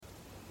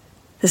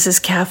This is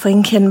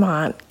Kathleen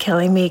Kinmont,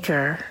 Kelly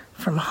Meeker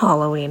from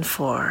Halloween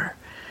 4,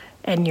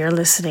 and you're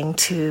listening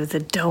to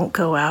the Don't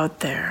Go Out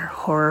There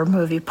horror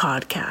movie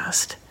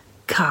podcast.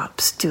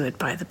 Cops do it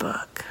by the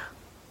book.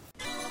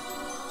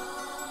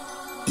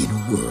 In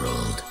a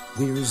world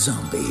where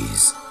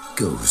zombies,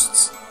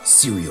 ghosts,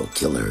 serial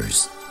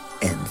killers,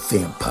 and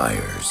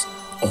vampires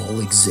all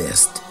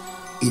exist,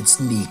 it's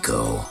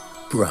Nico,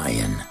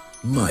 Brian,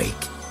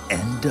 Mike,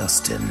 and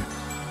Dustin,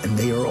 and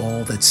they are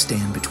all that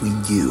stand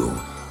between you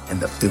and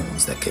the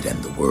films that could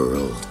end the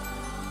world.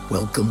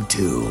 Welcome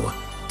to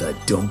the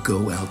Don't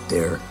Go Out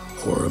There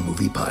Horror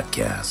Movie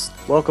Podcast.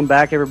 Welcome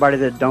back, everybody,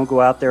 to the Don't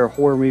Go Out There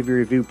Horror Movie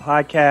Review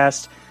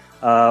Podcast.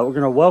 We're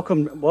going to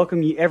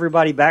welcome you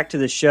everybody back to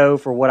the show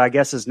for what I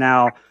guess is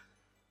now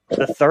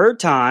the third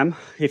time,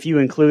 if you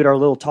include our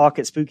little talk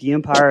at Spooky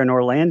Empire in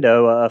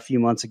Orlando a few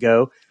months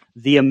ago.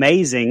 The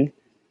amazing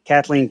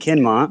Kathleen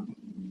Kinmont.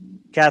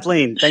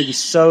 Kathleen, thank you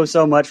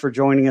so much for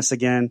joining us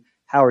again.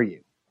 How are you?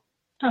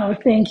 Oh,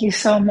 thank you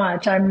so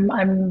much.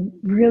 I'm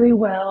really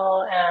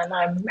well, and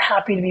I'm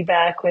happy to be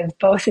back with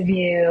both of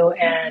you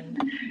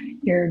and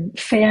your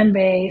fan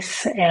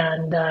base,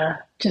 and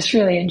just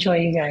really enjoy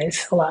you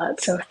guys a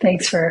lot. So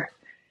thanks for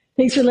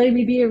letting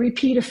me be a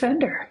repeat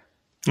offender.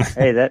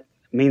 Hey, that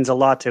means a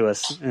lot to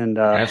us, and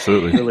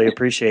absolutely really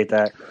appreciate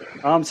that.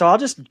 So I'll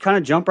just kind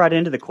of jump right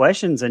into the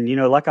questions, and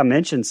like I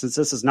mentioned, since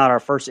this is not our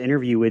first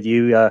interview with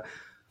you,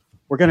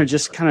 we're going to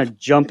just kind of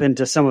jump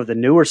into some of the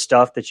newer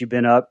stuff that you've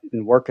been up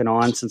and working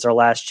on since our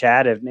last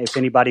chat. If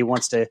anybody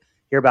wants to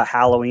hear about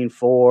Halloween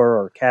 4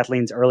 or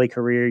Kathleen's early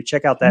career,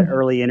 check out that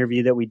early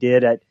interview that we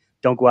did at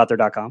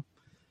don'tgoooutthere.com.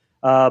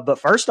 But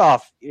first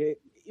off,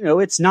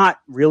 it's not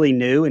really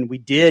new, and we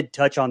did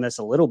touch on this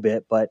a little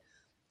bit, but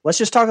let's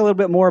just talk a little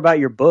bit more about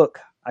your book,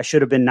 I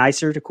Should Have Been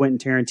Nicer, to Quentin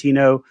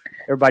Tarantino.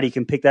 Everybody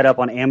can pick that up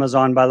on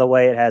Amazon, by the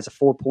way. It has a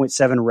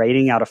 4.7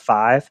 rating out of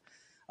 5.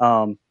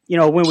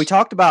 When we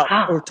talked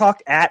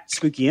at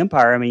Spooky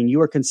Empire, I mean, you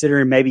were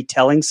considering maybe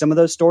telling some of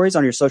those stories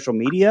on your social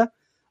media,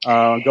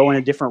 going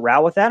a different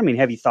route with that. I mean,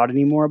 have you thought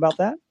any more about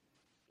that?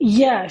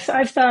 Yes,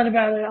 I've thought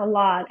about it a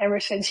lot ever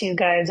since you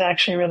guys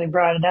actually really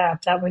brought it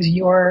up. That was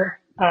your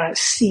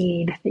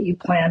seed that you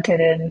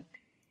planted in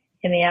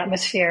the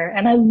atmosphere.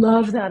 And I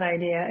love that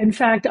idea. In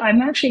fact,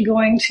 I'm actually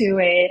going to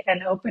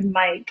an open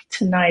mic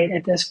tonight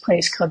at this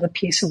place called the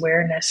Peace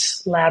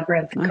Awareness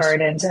Labyrinth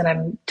Gardens. And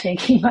I'm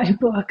taking my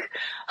book.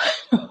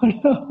 I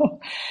don't know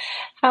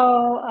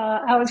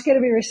how it's going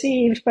to be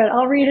received, but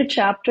I'll read a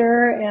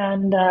chapter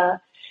and,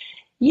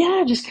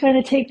 just kind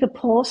of take the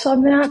pulse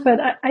on that. But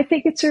I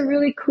think it's a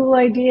really cool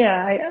idea.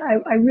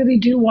 I really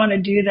do want to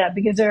do that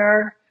because there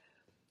are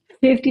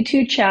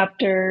 52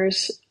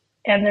 chapters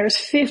and there's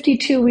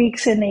 52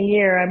 weeks in a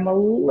year. I'm a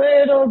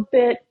little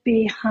bit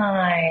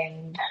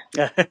behind.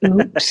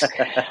 Oops.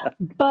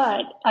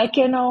 But I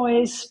can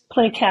always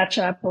play catch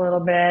up a little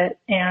bit.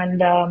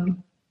 And I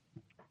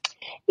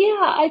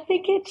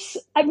think it's,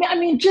 I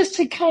mean, just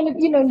to kind of,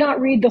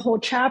 not read the whole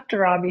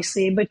chapter,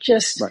 obviously, but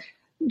just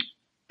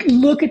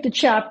look at the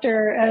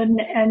chapter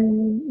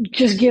and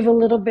just give a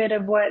little bit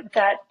of what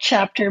that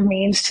chapter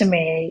means to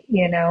me,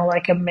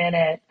 like a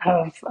minute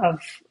of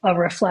a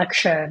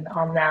reflection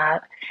on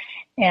that.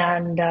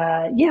 And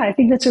I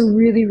think that's a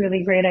really,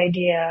 really great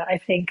idea. I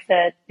think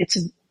that it's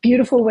a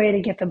beautiful way to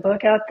get the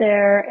book out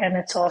there. And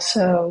it's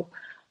also,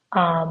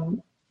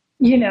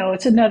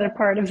 it's another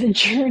part of the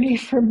journey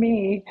for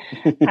me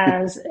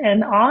as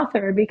an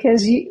author,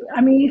 because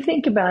you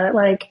think about it,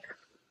 like,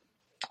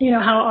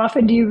 how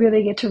often do you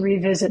really get to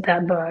revisit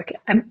that book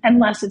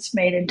unless it's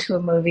made into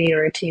a movie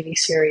or a TV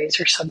series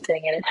or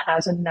something and it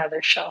has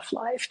another shelf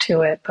life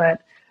to it.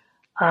 But,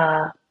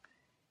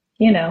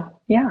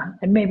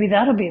 and maybe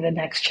that'll be the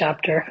next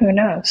chapter. Who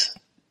knows?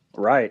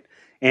 Right.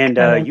 And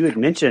you had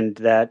mentioned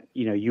that,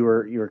 you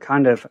were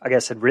kind of, I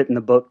guess, had written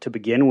the book to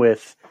begin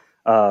with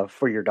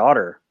for your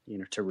daughter,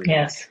 to read.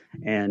 Yes.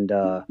 And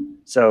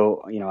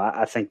so,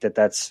 I think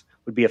that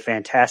would be a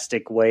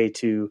fantastic way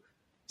to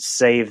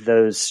save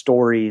those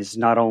stories,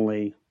 not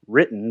only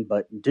written,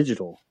 but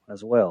digital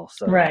as well.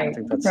 So right. I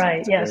think that's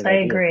Yes, I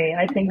agree.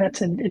 I think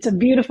it's a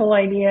beautiful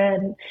idea.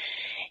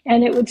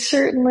 And it would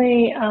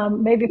certainly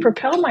maybe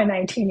propel my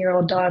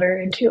 19-year-old daughter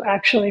into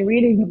actually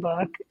reading the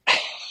book.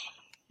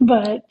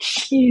 But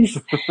she's,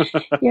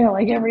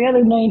 like every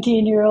other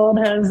 19-year-old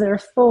has their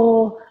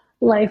full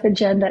life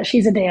agenda.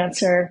 She's a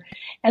dancer.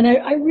 And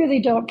I really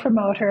don't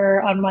promote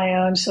her on my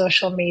own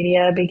social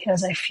media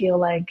because I feel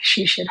like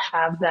she should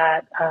have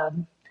that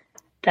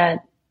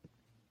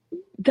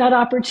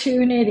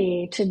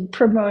opportunity to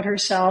promote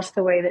herself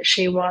the way that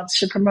she wants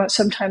to promote.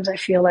 Sometimes I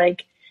feel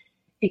like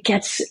it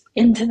gets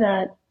into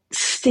that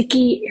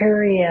sticky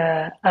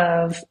area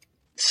of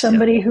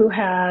somebody who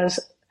has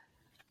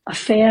a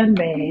fan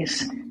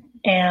base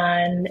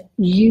and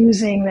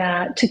using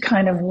that to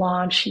kind of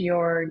launch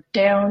your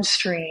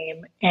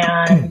downstream.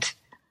 And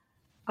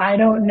I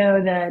don't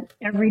know that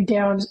every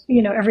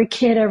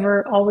kid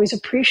ever always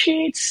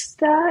appreciates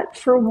that,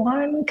 for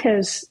one,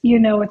 because,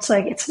 it's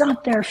like, it's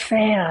not their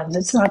fans,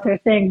 it's not their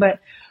thing. But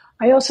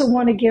I also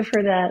want to give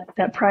her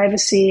that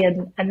privacy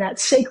and that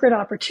sacred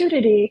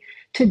opportunity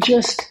to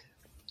just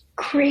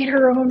create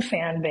her own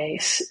fan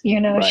base.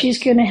 Right.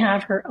 She's going to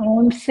have her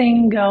own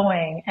thing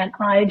going, and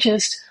I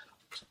just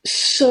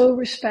so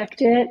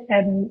respect it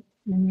and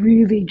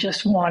really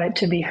just want it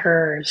to be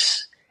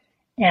hers.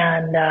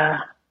 And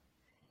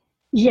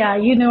yeah,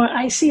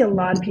 I see a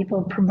lot of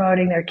people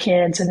promoting their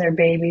kids and their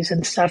babies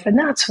and stuff, and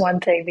that's one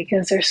thing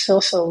because they're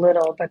still so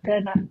little. But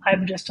then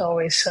I'm just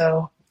always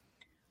so,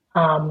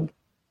 I'm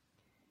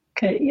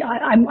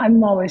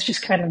always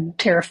just kind of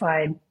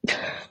terrified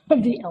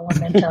of the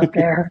element out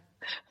there.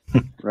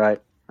 Right.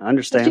 I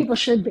understand. As people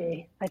should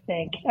be, I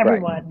think.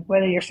 Everyone, right.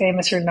 Whether you're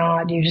famous or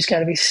not, you just got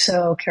to be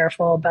so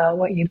careful about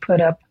what you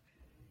put up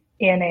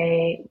in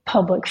a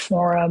public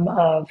forum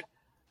of,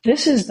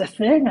 this is the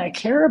thing I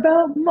care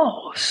about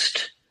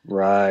most.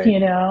 Right.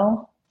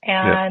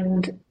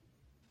 And yep.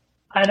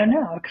 I don't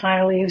know, it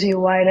kind of leaves you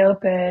wide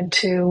open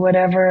to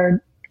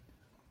whatever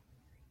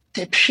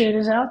dipshit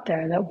is out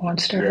there that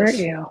wants to hurt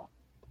you.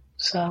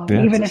 So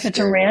even if it's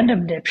a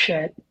random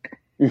dipshit,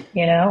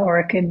 or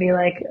it could be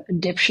like a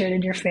dipshit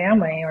in your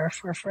family or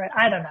for a friend.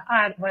 I don't know.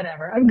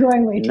 Whatever. I'm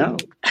going way too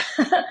deep.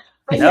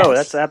 No,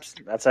 yes.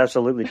 that's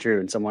absolutely true.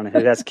 And someone who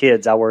has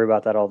kids, I worry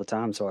about that all the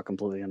time. So I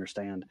completely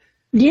understand.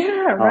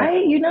 Yeah,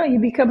 right. You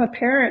become a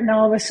parent and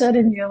all of a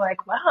sudden you're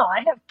like, wow,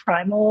 I have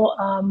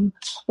primal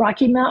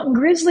Rocky Mountain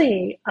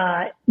Grizzly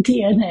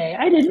DNA.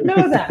 I didn't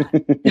know that.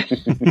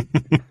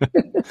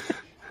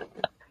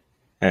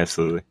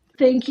 Absolutely.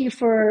 Thank you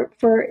for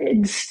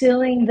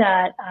instilling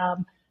that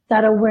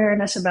that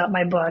awareness about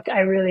my book. I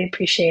really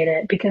appreciate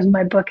it because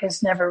my book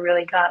has never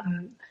really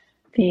gotten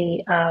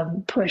the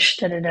push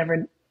that it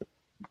ever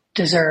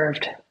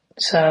deserved.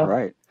 So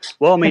right.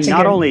 Well, I mean,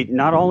 not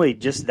only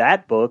just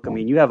that book. I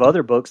mean, you have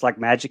other books like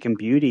Magic and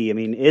Beauty. I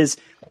mean, is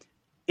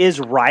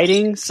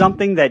writing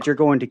something that you're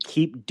going to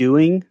keep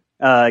doing?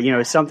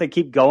 Something to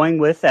keep going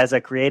with as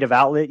a creative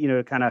outlet.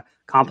 To kind of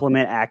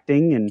complement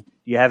acting. And do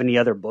you have any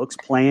other books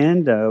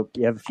planned? Do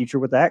you have a future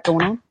with that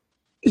going on?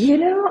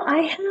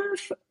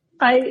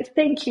 I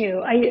thank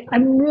you.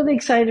 I'm really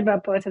excited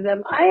about both of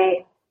them.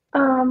 I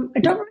don't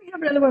really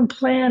have another one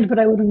planned, but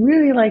I would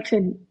really like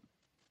to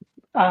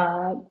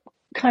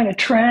kind of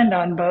trend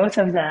on both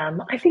of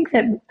them. I think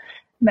that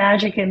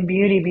Magic and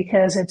Beauty,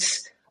 because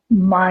it's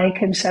my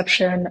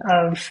conception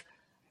of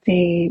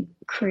the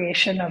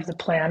creation of the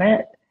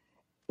planet,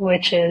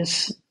 which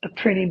is a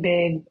pretty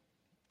big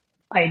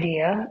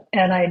idea,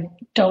 and I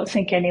don't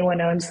think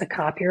anyone owns the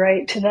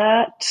copyright to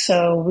that,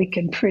 so we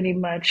can pretty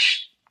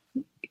much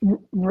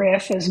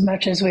riff as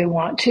much as we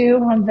want to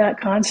on that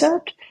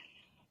concept.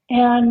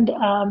 And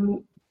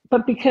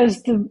but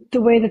because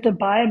the way that the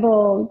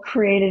Bible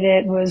created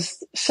it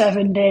was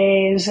 7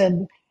 days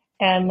and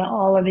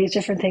all of these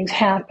different things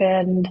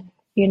happened,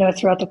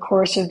 throughout the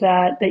course of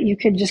that you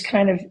could just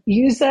kind of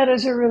use that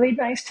as a really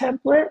nice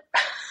template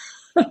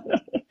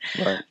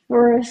right.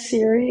 for a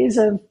series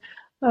of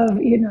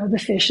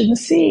the fish in the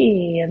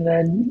sea and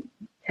the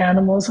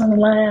animals on the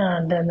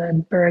land and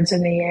the birds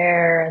in the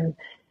air and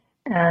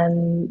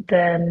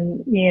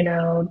then,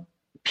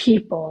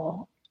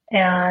 people.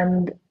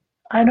 And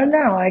I don't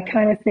know, I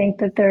kind of think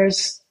that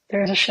there's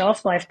a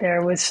shelf life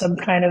there with some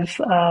kind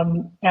of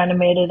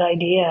animated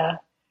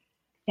idea.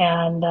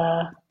 And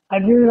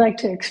I'd really like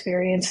to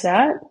experience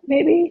that,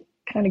 maybe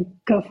kind of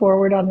go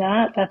forward on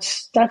that.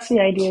 That's the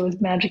idea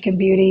with Magic and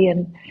Beauty.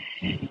 And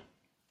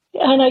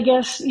I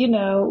guess,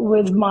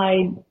 with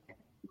my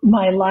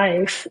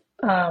life,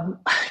 I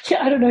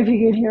don't know if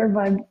you can hear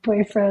my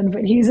boyfriend,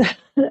 but he's a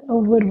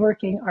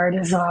woodworking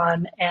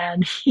artisan,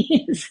 and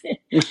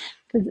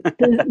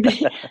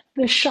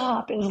the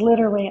shop is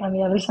literally on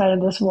the other side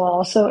of this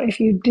wall. So if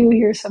you do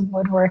hear some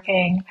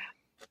woodworking,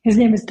 his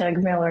name is Doug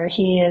Miller.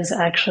 He is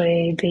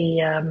actually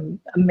the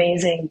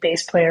amazing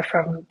bass player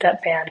from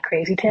that band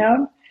Crazy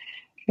Town.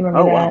 You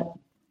remember that? Wow.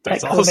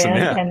 That's cool awesome, band?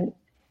 yeah. And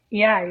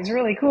yeah, he's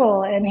really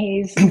cool. And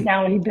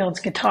now he builds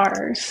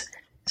guitars.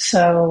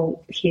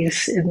 So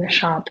he's in the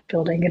shop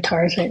building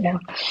guitars right now.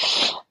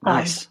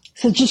 Nice.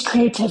 So just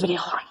creativity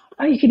all around.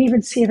 Oh, you can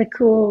even see the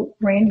cool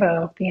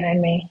rainbow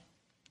behind me.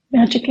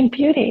 Magic and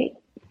Beauty.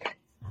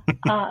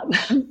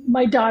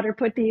 My daughter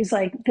put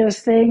those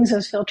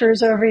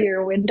filters over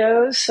your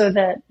windows so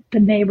that the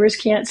neighbors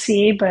can't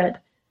see,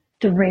 but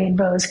the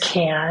rainbows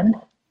can.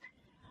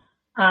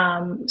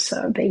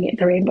 So the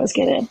rainbows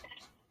get in.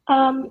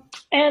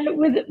 And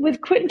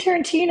with Quentin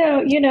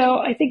Tarantino,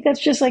 I think that's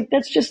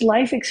just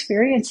life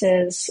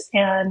experiences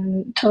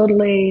and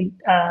totally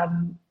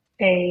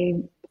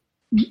a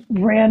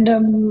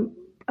random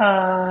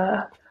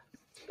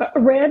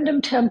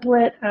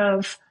template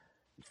of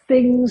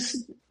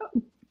things,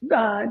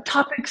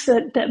 topics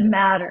that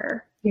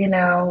matter.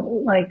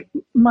 Like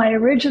my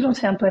original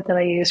template that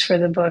I used for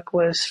the book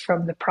was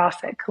from the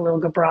prophet Khalil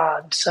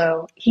Gibran.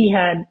 So he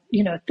had,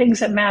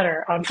 things that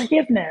matter on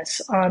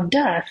forgiveness, on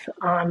death,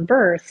 on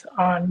birth,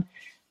 on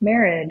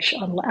marriage,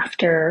 on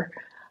laughter,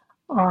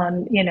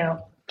 on,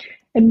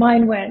 and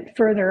mine went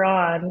further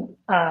on,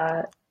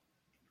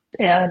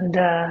 And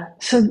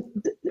so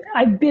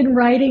I've been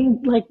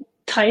writing like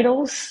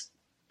titles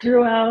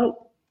throughout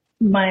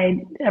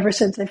ever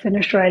since I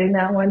finished writing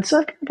that one. So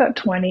I've got about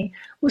 20.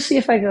 We'll see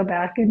if I go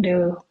back and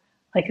do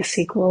like a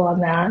sequel on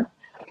that.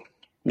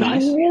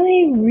 Nice. I'm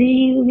really,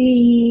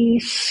 really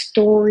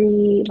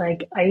story,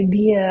 like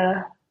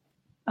idea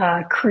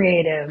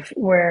creative,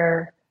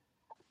 where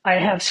I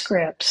have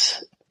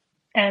scripts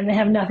and they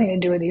have nothing to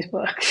do with these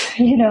books,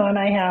 and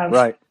I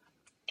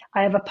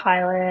have a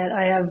pilot,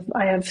 I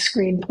have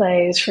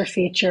screenplays for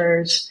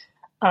features.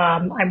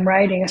 I'm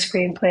writing a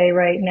screenplay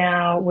right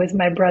now with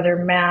my brother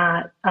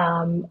Matt.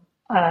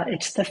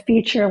 It's the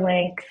feature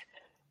length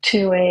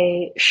to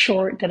a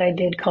short that I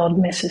did called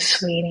Mrs.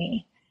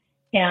 Sweeney.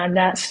 And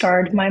that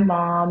starred my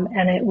mom,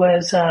 and it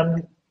was,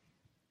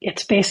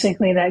 it's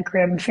basically that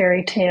grim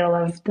fairy tale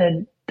of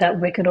that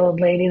wicked old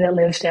lady that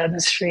lives down the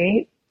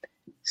street.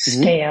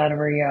 Stay out of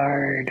her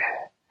yard.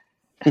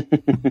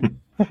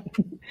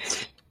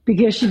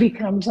 Because she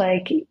becomes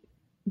like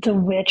the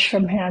witch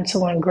from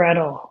Hansel and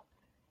Gretel,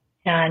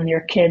 and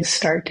your kids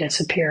start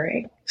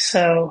disappearing.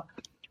 So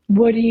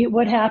what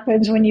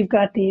happens when you've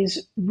got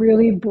these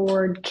really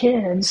bored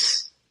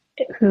kids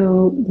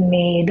who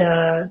need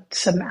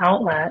some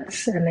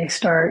outlets, and they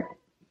start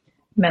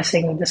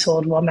messing with this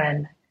old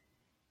woman?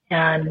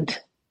 And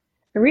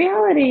the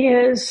reality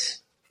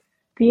is,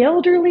 the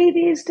elderly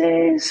these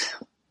days,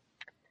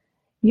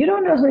 you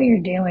don't know who you're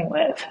dealing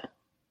with.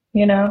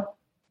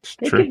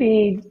 They could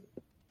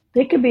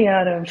be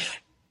out of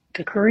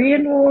the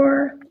Korean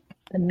War,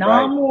 the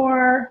Nam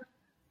War,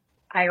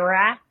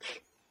 Iraq.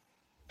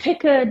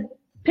 Pick a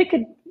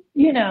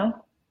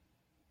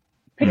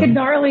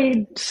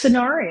gnarly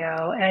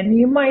scenario, and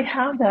you might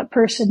have that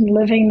person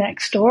living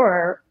next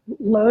door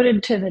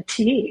loaded to the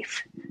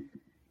teeth,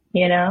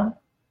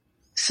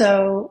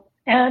 So,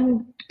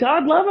 and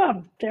God love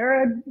them.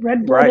 They're a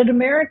red-blooded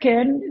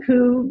American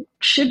who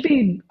should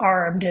be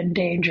armed and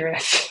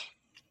dangerous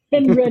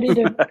and ready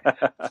to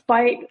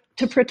fight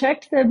to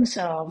protect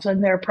themselves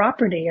and their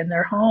property and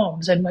their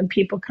homes. And when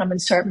people come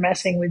and start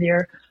messing with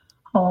your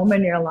home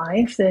and your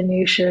life, then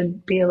you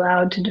should be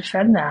allowed to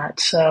defend that.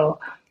 So,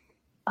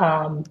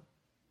 I'm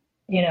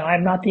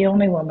not the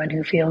only woman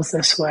who feels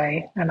this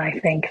way. And I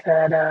think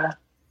that,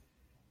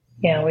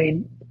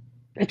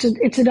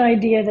 it's an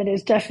idea that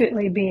is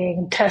definitely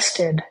being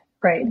tested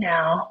right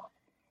now.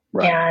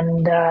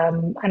 And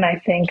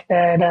I think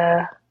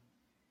that,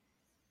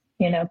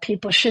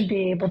 people should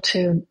be able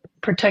to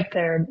protect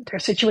their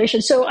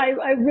situation. So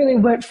I really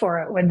went for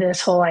it with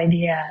this whole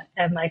idea,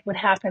 and like what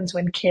happens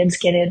when kids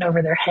get in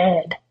over their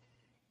head,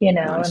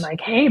 and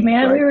like, hey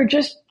man, we were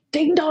just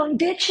ding dong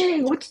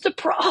ditching. What's the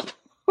problem?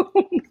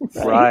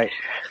 Right.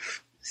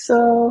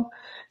 So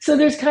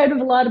there's kind of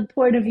a lot of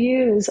point of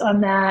views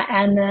on that.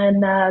 And then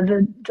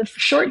the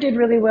short did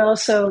really well.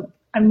 So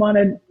we want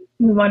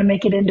to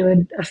make it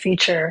into a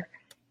feature,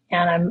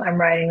 and I'm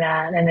writing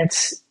that, and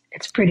it's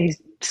pretty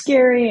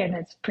scary, and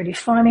it's pretty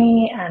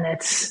funny, and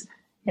it's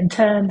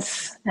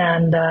intense,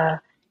 and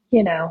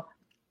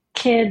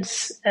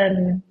kids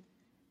and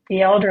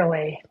the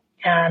elderly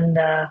and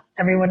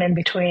everyone in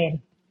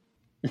between.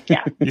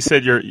 Yeah. You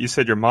said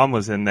your mom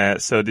was in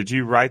that. So did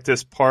you write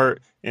this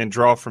part and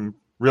draw from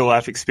real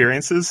life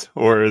experiences,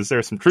 or is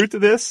there some truth to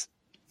this?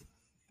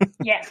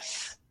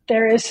 Yes,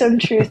 there is some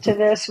truth to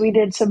this. We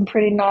did some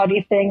pretty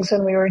naughty things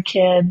when we were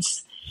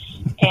kids,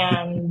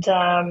 and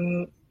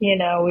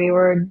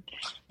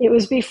it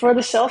was before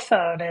the cell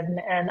phone,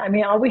 and I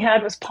mean, all we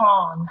had was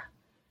Pong.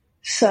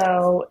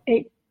 So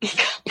it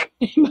got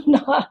pretty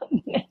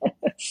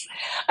monotonous.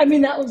 I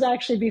mean, that was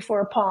actually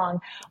before Pong.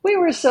 We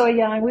were so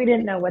young, we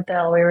didn't know what the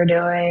hell we were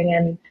doing,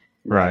 and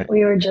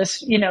we were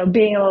just,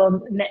 being a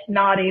little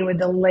naughty with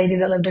the lady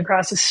that lived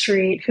across the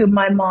street, who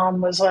my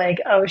mom was like,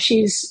 oh,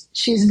 she's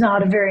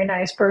not a very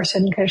nice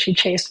person because she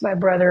chased my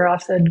brother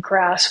off the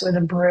grass with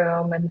a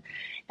broom,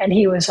 and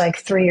he was like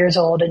 3 years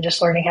old and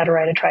just learning how to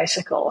ride a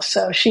tricycle.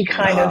 So she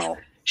kind of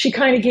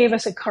gave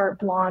us a carte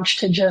blanche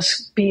to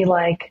just be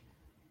like,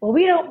 well,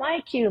 we don't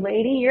like you,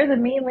 lady. You're the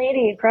mean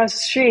lady across the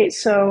street.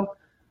 So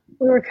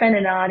we were kind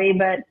of naughty,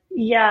 but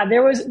yeah,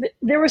 there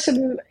were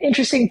some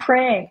interesting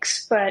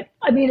pranks, but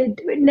I mean,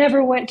 it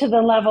never went to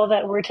the level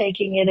that we're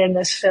taking it in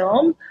this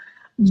film,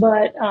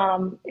 but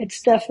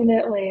it's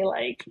definitely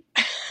like,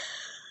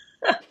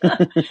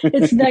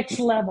 it's next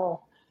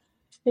level.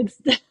 It's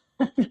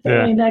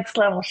definitely next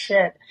level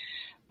shit,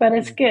 but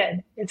it's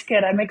good. It's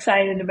good. I'm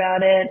excited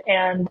about it.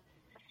 And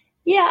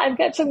yeah, I've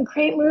got some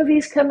great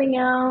movies coming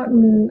out,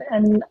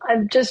 and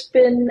I've just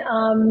been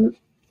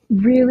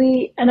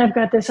and I've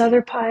got this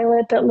other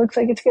pilot that looks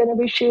like it's going to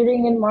be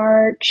shooting in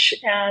March,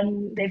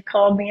 and they've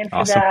called me in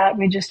for that.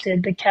 We just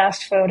did the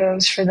cast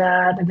photos for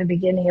that at the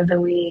beginning of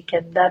the week,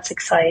 and that's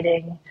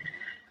exciting.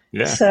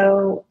 Yeah.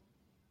 So,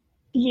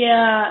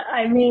 yeah,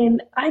 I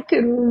mean, I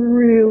could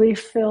really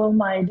fill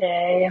my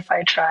day if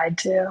I tried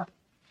to,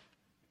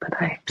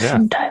 but I'm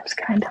sometimes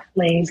kind of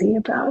lazy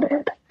about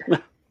it.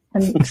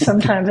 And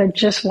sometimes I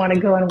just want to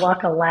go and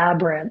walk a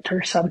labyrinth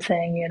or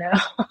something,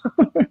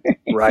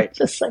 Right.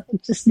 Just like, I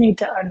just need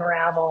to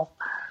unravel.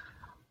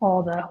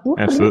 all the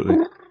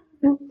absolutely.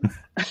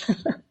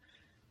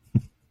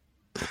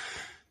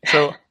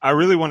 So I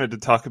really wanted to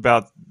talk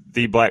about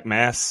the Black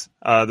Mass.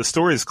 The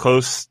story is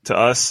close to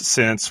us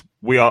since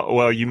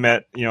you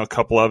met, a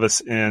couple of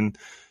us in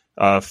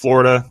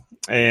Florida,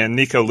 and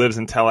Nico lives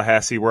in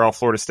Tallahassee. We're all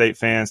Florida State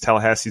fans.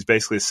 Tallahassee is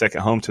basically a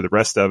second home to the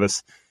rest of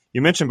us.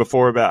 You mentioned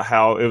before about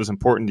how it was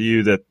important to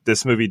you that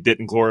this movie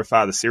didn't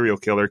glorify the serial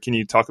killer. Can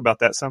you talk about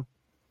that some?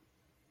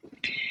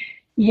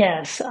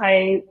 Yes,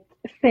 I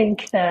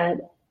think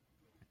that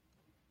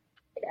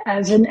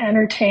as an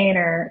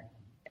entertainer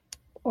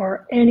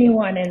or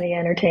anyone in the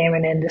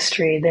entertainment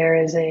industry, there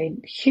is a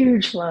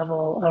huge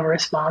level of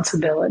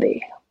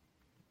responsibility.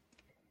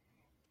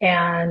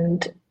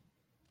 And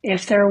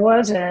if there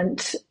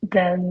wasn't,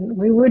 then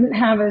we wouldn't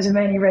have as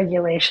many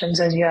regulations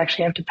as you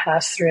actually have to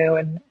pass through.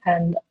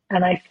 And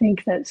I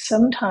think that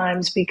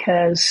sometimes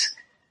because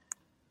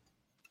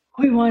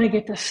we want to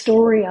get the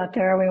story out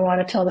there, we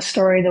want to tell the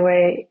story the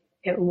way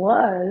it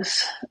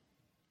was,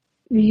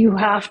 you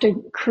have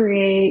to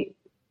create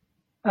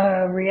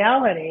a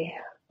reality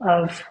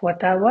of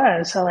what that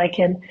was. So like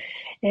in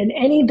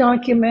any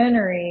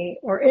documentary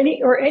or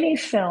any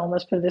film,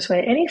 let's put it this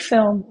way, any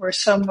film where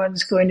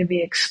someone's going to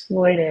be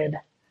exploited,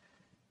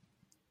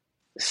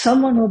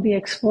 someone will be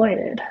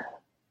exploited,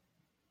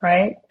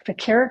 right? If a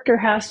character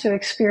has to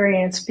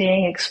experience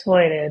being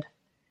exploited,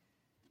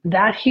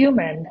 that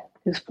human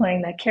who's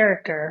playing that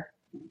character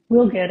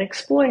will get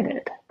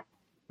exploited.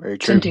 Very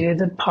true. To do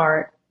the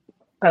part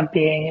of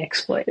being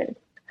exploited.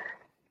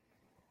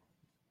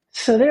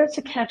 So there's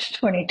a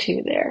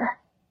catch-22 there,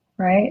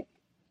 right?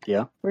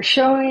 Yeah. We're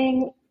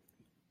showing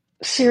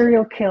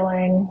serial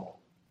killing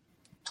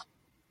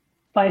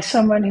by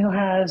someone who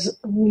has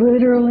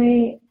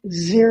literally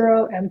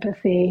zero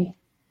empathy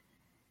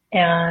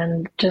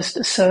and just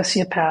a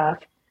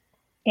sociopath.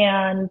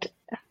 And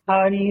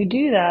how do you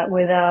do that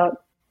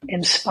without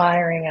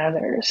inspiring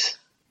others,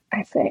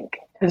 I think,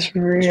 is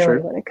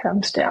really what it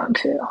comes down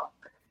to.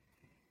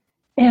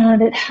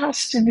 And it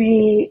has to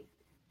be,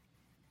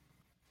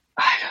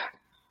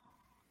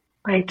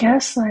 I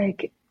guess,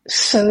 like,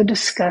 so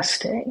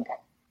disgusting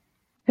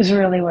is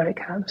really what it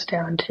comes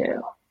down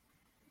to.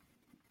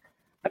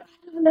 But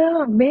I don't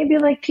know, maybe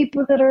like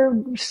people that are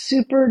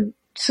super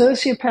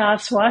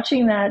sociopaths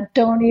watching that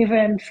don't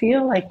even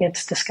feel like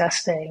it's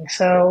disgusting.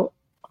 So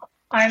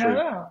I don't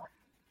know.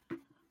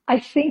 I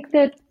think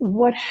that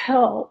what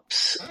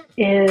helps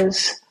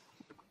is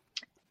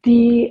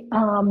the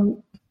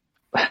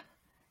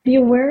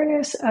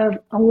awareness of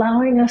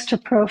allowing us to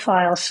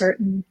profile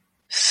certain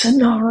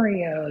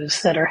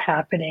scenarios that are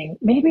happening.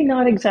 Maybe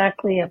not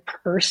exactly a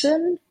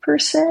person per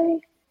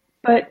se,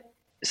 but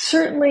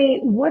certainly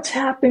what's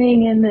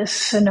happening in this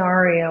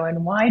scenario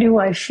and why do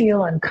I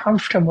feel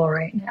uncomfortable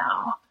right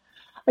now?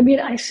 I mean,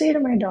 I say to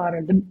my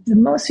daughter, the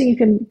most thing you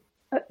can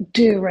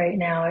do right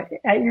now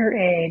at your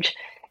age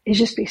is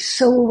just be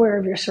so aware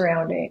of your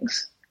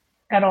surroundings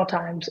at all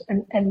times.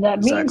 And that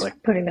means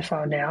putting the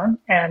phone down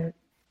and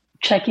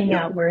checking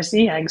out where's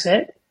the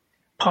exit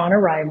upon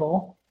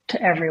arrival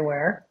to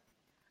everywhere.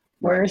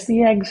 Where's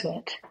the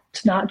exit?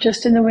 It's not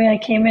just in the way I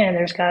came in.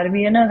 There's got to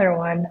be another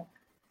one.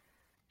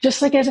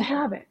 Just like as a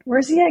habit.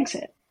 Where's the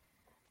exit?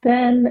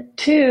 Then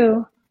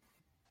 2,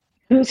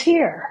 who's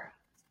here?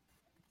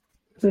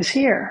 Who's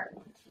here?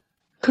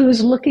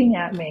 Who's looking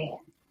at me?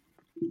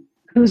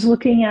 Who's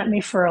looking at me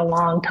for a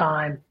long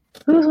time?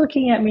 Who's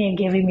looking at me and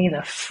giving me the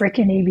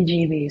frickin'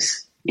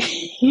 EBGBs?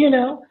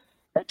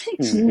 That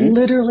takes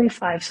literally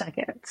 5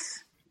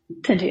 seconds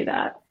to do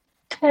that.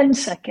 10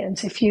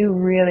 seconds if you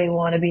really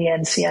want to be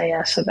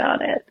NCIS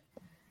about it.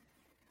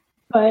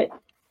 But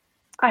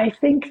I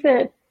think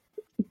that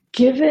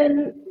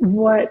given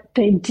what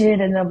they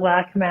did in the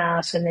Black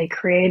Mass, and they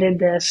created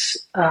this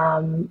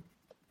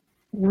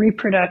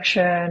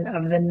reproduction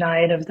of the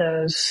night of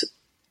those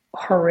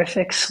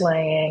horrific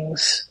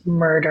slayings,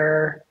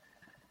 murder,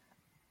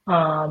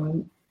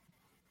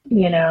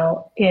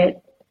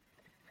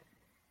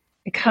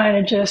 it kind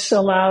of just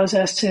allows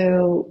us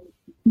to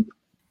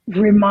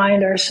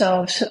remind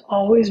ourselves to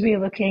always be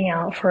looking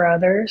out for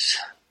others.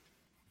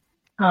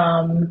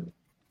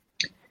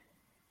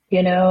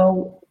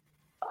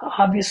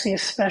 Obviously,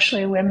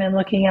 especially women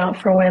looking out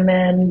for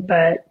women,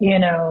 but,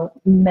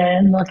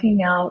 men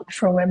looking out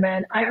for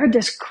women. I heard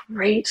this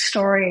great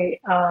story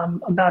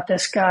about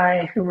this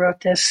guy who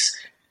wrote this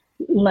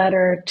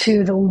letter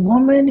to the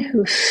woman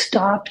who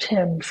stopped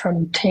him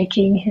from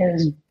taking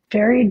his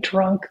very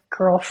drunk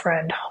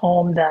girlfriend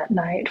home that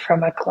night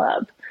from a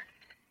club.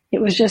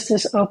 It was just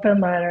this open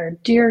letter.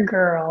 Dear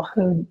girl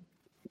who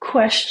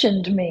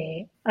questioned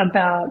me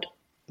about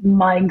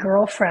my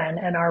girlfriend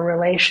and our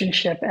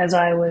relationship as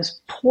I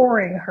was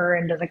pouring her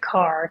into the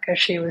car because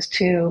she was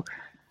too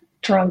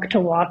drunk to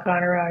walk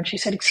on her own. She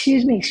said,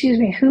 excuse me,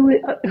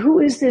 who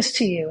is this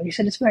to you? And he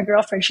said, it's my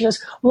girlfriend. She goes,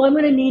 well, I'm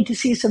going to need to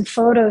see some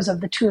photos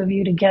of the two of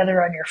you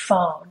together on your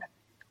phone.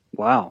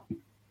 Wow.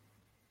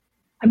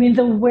 I mean,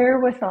 the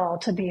wherewithal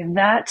to be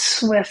that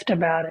swift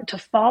about it, to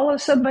follow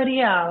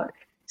somebody out,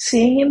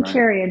 seeing him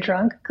carry a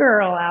drunk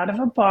girl out of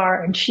a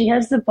bar, and she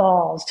has the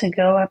balls to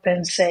go up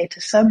and say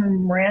to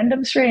some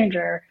random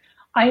stranger,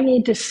 I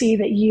need to see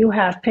that you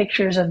have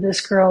pictures of this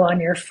girl on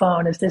your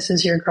phone if this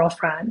is your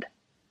girlfriend.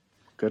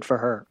 Good for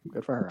her.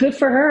 Good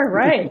for her,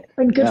 right.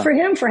 And good for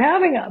him for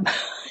having them.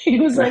 He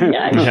was like,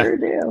 yeah, I sure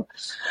do.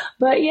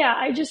 But yeah,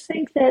 I just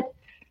think that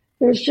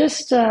there's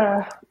just,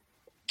 they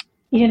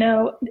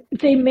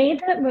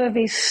made that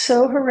movie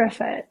so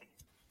horrific,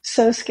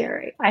 so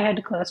scary. I had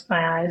to close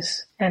my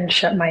eyes and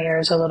shut my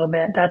ears a little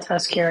bit. That's how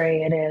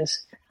scary it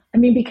is. I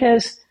mean,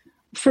 because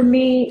for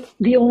me,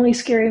 the only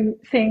scary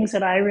things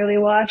that I really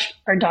watch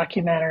are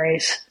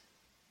documentaries.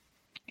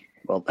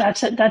 Well,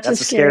 that's the as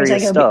scary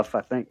scariest as stuff,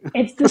 I think.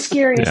 It's the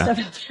scariest stuff.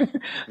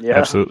 Yeah,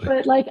 absolutely.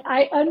 But like,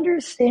 I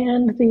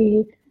understand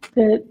the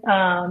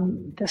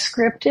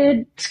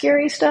scripted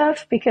scary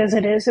stuff because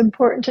it is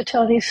important to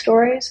tell these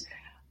stories.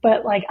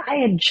 But like, I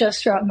had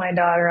just dropped my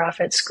daughter off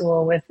at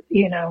school with,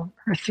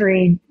 her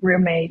 3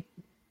 roommate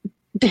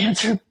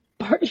dancer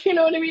party. You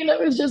know what I mean? I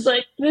was just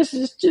like, this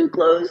is too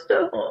close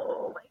to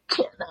home. I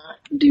cannot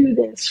do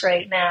this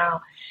right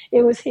now.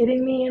 It was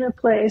hitting me in a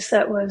place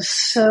that was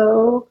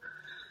so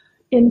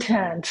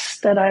intense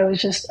that I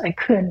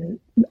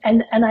couldn't.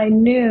 And I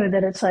knew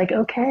that it's like,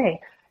 okay.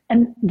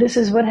 And this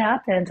is what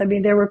happens. I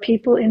mean, there were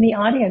people in the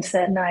audience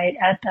that night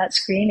at that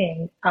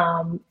screening,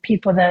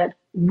 people that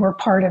were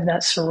part of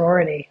that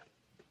sorority.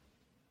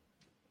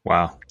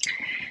 Wow.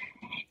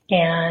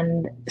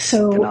 And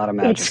so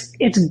it's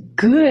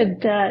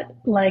good that,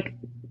 like,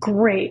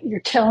 great,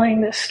 you're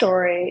telling this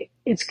story.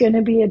 It's going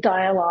to be a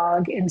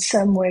dialogue in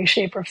some way,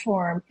 shape, or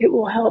form. It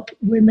will help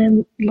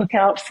women look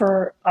out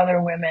for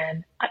other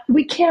women.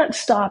 We can't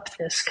stop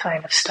this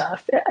kind of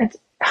stuff.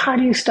 How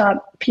do you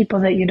stop people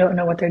that you don't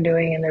know what they're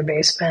doing in their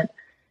basement?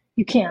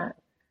 You can't.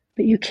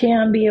 But you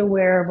can be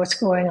aware of what's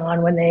going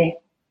on when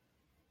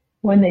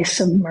they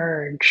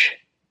submerge,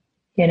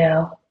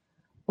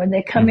 when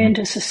they come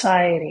into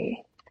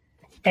society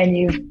and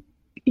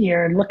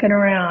you're looking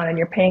around and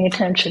you're paying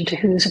attention to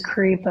who's a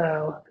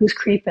creepo, who's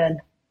creeping,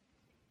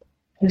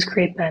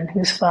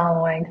 who's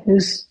following,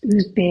 who's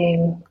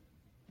being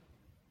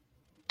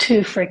too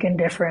freaking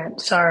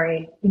different.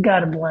 Sorry, you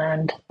gotta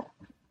blend.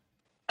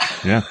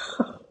 Yeah.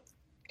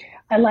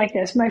 I like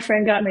this. My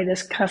friend got me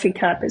this coffee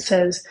cup. It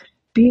says,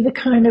 be the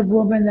kind of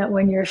woman that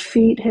when your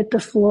feet hit the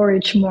floor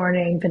each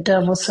morning, the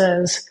devil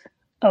says,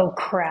 oh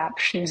crap,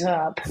 she's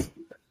up.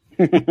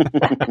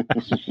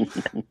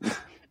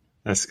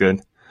 That's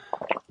good.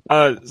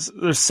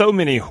 There's so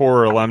many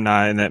horror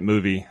alumni in that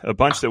movie, a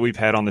bunch that we've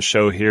had on the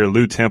show here.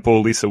 Lou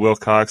Temple, Lisa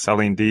Wilcox,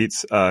 Eileen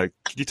Dietz. Could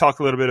you talk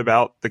a little bit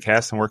about the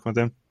cast and working with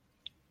them?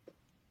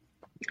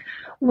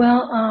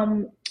 Well,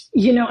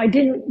 I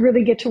didn't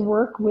really get to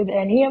work with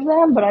any of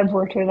them, but I've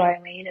worked with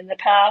Eileen in the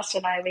past,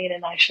 and Eileen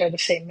and I share the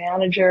same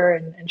manager,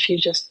 and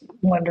she's just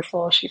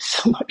wonderful. She's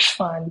so much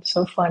fun,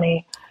 so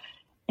funny.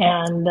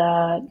 And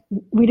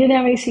we didn't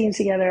have any scenes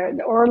together.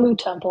 Or Lou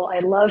Temple, I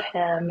love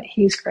him.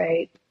 He's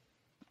great.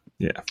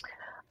 Yeah.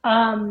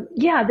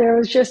 There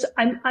was just,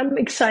 I'm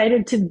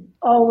excited to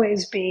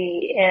always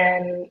be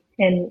in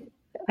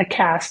a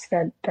cast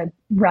that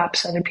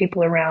wraps other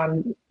people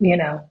around,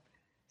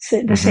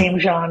 the same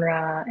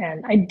genre.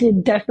 And I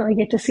did definitely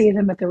get to see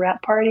them at the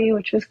rap party,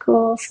 which was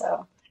cool.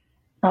 So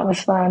that was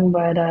fun.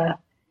 But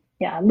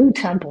Lou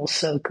Temple's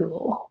so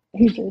cool.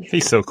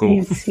 He's so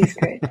cool. He's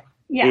great.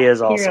 Yeah, he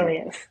is awesome. He really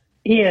is.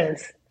 He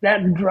is.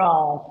 That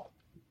drawl.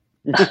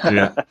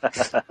 Yeah.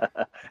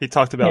 He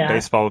talked about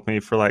baseball with me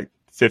for like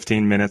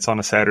 15 minutes on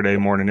a Saturday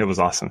morning. It was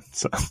awesome.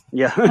 So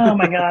yeah. Oh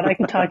my God, I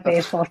could talk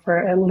baseball for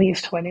at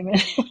least 20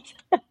 minutes.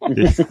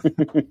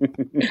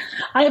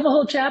 I have a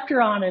whole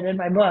chapter on it in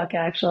my book,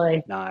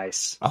 actually.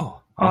 Nice. Oh,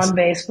 awesome. On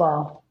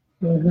baseball.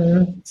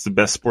 Mm-hmm. It's the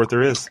best sport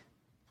there is.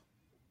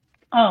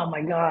 Oh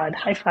my God,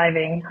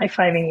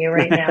 high-fiving you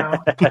right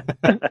now.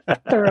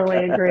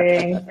 Thoroughly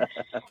agreeing.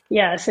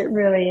 Yes, it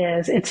really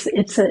is.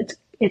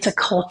 It's a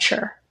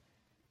culture.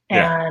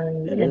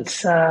 And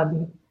it's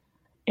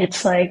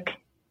like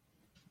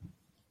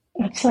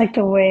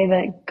the way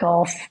that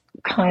golf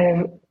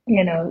kind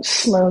of,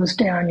 slows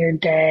down your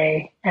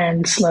day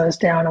and slows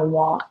down a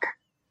walk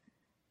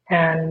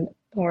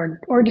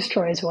or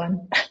destroys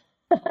one.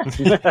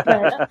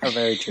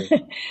 Very true.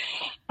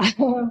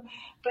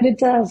 But it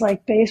does,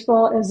 like,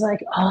 baseball is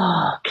like,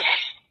 oh, okay.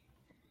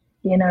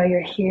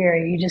 You're here.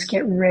 You just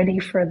get ready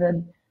for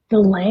the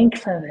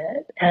length of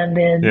it. And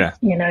then,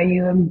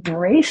 you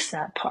embrace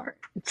that part.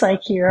 It's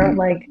like you're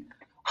like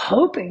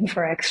hoping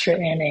for extra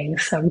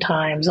innings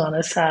sometimes on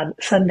a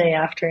Sunday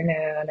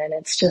afternoon, and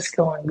it's just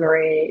going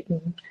great.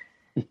 And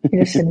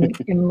you're just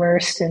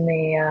immersed in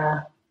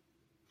the,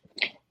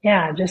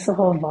 just the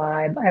whole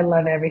vibe. I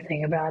love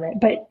everything about it.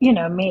 But,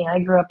 me, I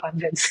grew up on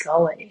Vin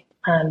Scully,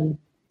 and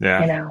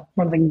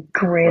one of the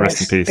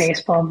greatest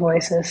baseball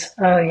voices.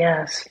 Oh,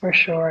 yes, for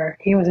sure.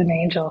 He was an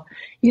angel.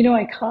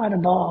 I caught a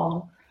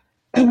ball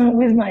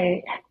with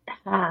my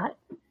hat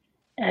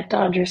at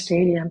Dodger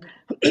Stadium,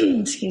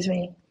 excuse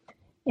me,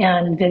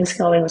 and Vin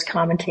Scully was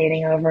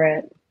commentating over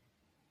it.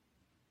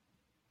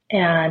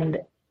 And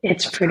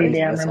It's That's pretty crazy.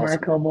 damn That's awesome.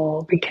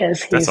 remarkable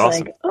because That's he's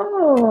awesome. like,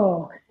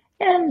 oh,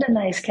 and a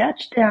nice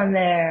catch down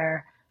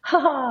there. Ha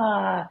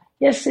ha.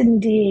 Yes,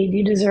 indeed.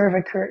 You deserve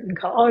a curtain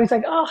call. Oh, he's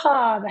like,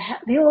 aha,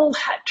 the old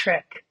hat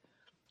trick.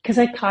 Because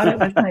I caught it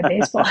with my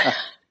baseball.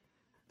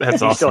 That's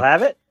Do you still awesome.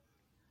 have it?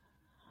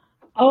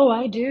 Oh,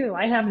 I do.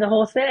 I have the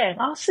whole thing.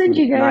 I'll send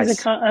you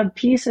guys Nice. a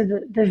piece of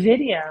the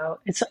video.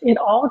 It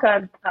all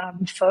got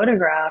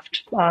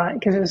photographed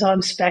because it was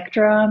on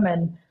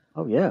Spectrum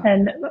Oh yeah.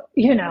 and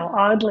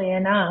oddly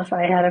enough,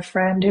 I had a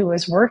friend who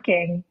was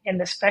working in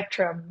the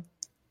Spectrum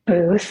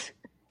booth,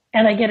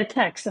 and I get a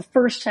text. The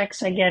first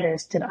text I get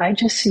is, "Did I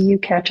just see you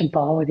catch a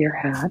ball with your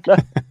hat?"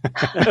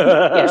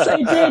 Yes, I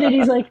did. And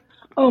he's like,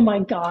 "Oh my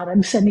God,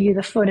 I'm sending you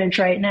the footage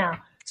right now."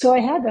 So I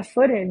had the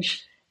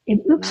footage.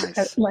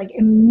 Nice. Like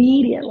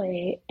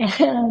immediately,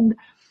 and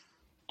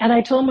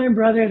I told my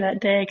brother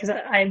that day because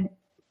I've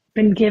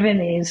been given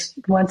these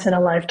once in a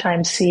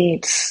lifetime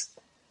seats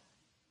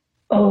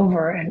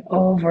over and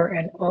over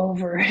and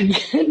over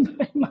again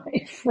by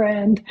my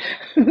friend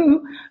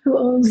who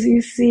owns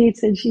these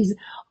seats, and she's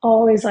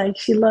always like,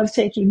 she loves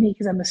taking me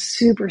because I'm a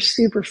super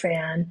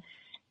fan,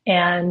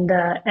 and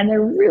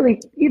they're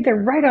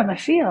right on the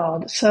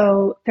field,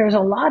 so there's a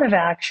lot of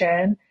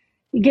action.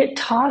 You get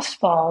tossed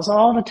balls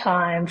all the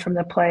time from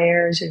the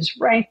players. It's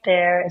right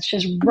there. It's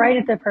just right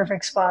at the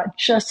perfect spot,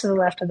 just to the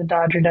left of the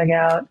Dodger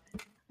dugout.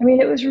 I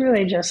mean, it was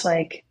really just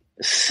like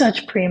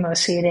such primo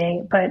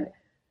seating, but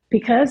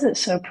because it's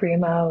so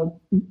primo,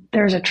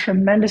 there's a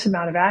tremendous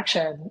amount of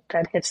action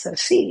that hits those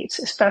seats,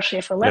 especially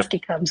if a Yep. lefty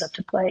comes up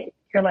to plate.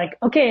 You're like,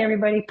 okay,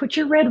 everybody, put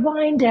your red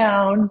wine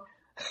down.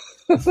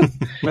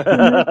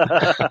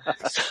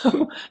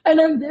 So,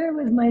 and I'm there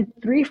with my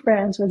three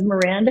friends, with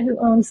Miranda, who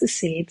owns the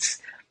seats,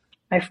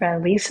 my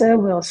friend Lisa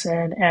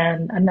Wilson,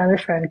 and another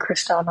friend,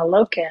 Kristana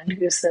Loken,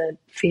 who's the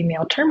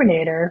female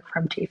Terminator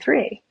from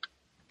T3.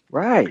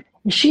 Right.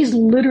 And she's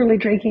literally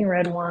drinking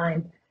red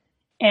wine.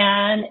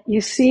 And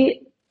you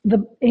see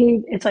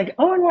it's like,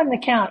 oh, and 1 the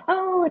count.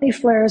 Oh, and he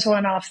flares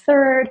one off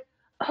third.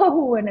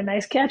 Oh, and a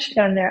nice catch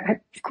down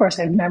there. Of course,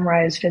 I've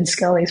memorized Vin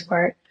Scully's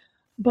part.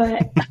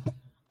 But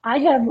I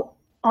have,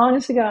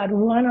 honest to God,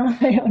 one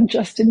eye on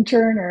Justin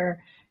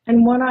Turner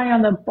and one eye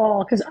on the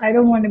ball because I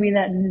don't want to be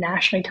that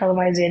nationally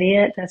televised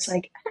idiot that's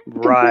like,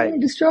 completely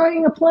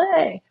destroying a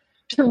play.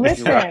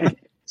 Terrific. Right.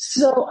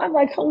 So I'm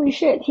like, holy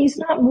shit, he's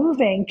not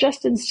moving.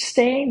 Justin's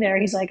staying there.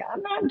 He's like,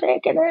 I'm not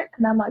taking it.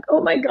 And I'm like,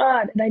 oh my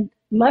God. And I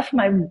left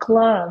my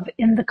glove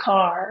in the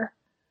car.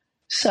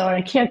 So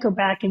I can't go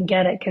back and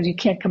get it because you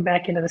can't come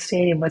back into the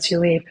stadium once you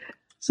leave.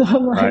 So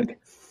I'm like, Right.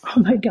 oh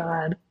my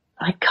God,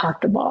 I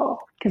caught the ball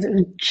because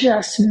it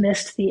just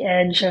missed the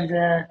edge of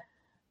the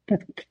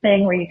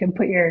thing where you can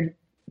put your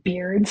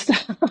beer and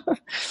stuff.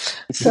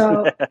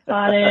 So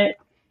caught it.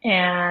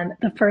 And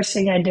the first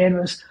thing I did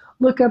was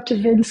look up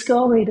to Vin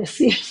Scully to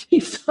see if he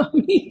saw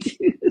me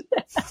do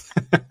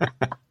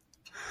that.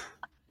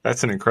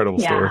 That's an incredible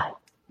story.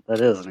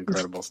 That is an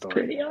incredible story.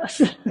 Pretty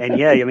awesome. And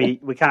yeah, I mean,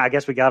 I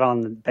guess we got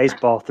on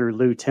baseball through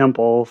Lou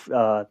Temple,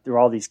 through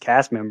all these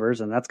cast members,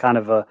 and that's kind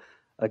of a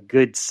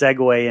good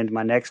segue into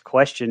my next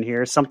question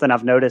here. Something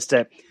I've noticed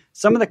at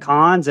some of the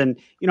cons, and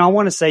I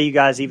want to say you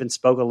guys even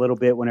spoke a little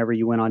bit whenever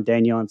you went on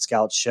Danielle and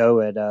Scout's show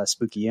at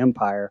Spooky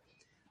Empire.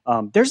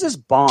 There's this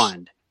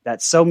bond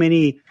that so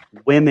many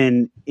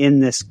women in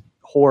this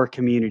horror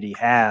community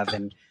have,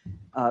 and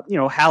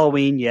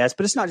Halloween, yes,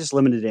 but it's not just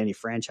limited to any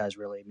franchise,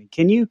 really. I mean,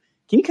 can you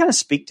kind of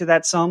speak to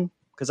that some?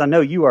 Because I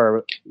know you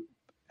are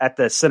at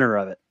the center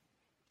of it.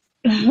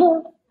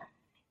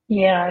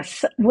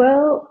 Yes.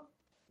 Well,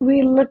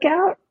 we look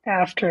out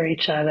after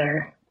each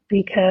other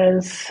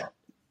because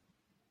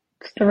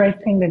it's the right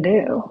thing to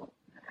do.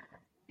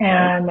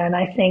 And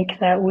I think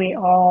that we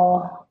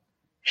all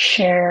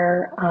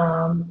share,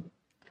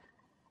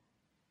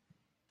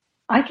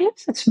 I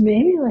guess it's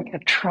maybe like a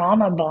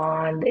trauma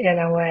bond in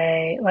a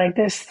way, like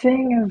this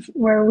thing of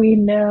where we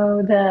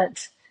know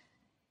that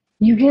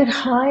you get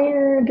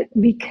hired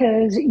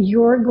because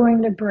you're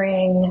going to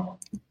bring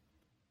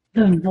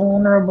the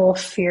vulnerable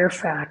fear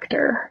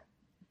factor.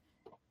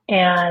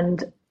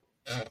 And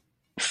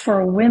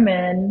for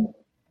women,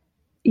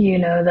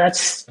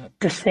 that's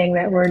the thing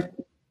that we're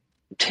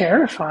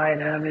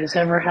terrified of, is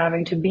ever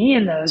having to be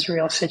in those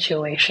real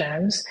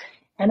situations.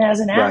 And as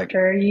an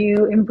actor,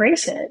 you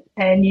embrace it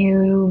and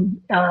you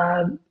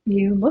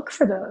look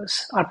for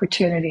those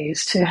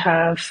opportunities to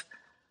have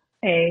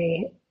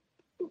a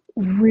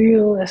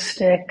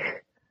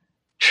realistic,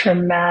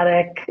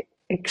 traumatic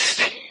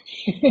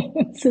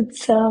experience. It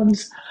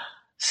sounds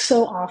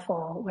so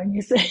awful when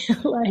you say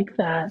it like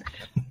that,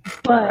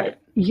 but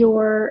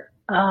you're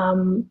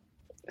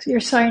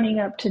signing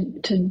up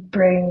to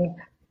bring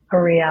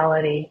a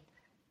reality,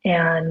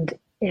 and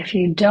if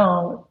you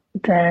don't,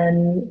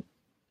 then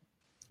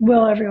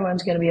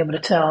everyone's going to be able to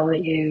tell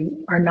that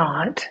you are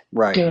not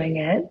doing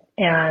it,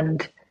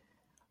 and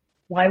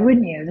why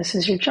wouldn't you? This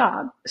is your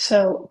job.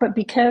 So, but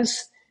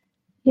because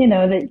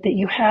that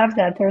you have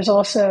that, there's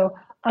also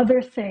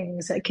other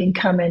things that can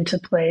come into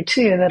play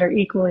too that are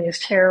equally as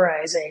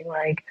terrorizing,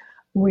 like,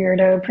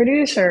 weirdo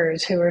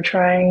producers who are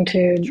trying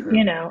to,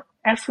 Sure.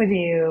 F with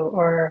you,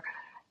 or,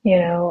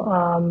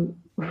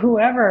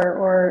 whoever,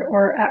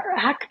 or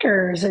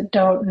actors that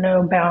don't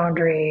know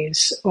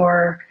boundaries,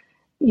 or,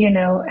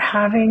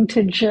 having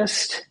to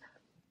just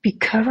be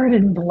covered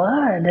in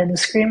blood and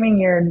screaming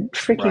your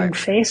freaking Right.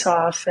 face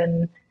off,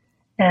 and,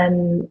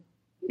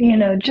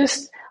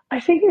 just, I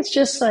think it's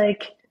just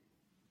like,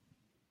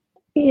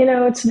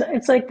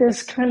 it's like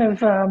this kind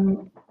of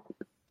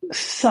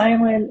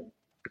silent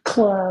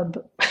club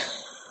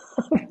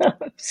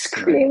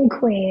scream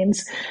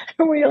queens,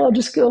 and we all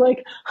just go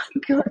like, I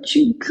got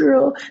you,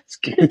 girl, it's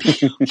gonna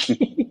be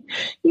okay.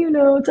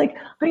 It's like,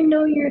 I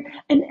know you're,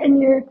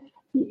 and you're,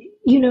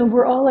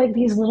 we're all like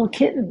these little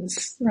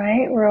kittens,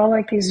 right? We're all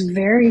like these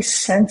very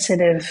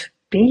sensitive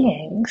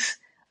beings,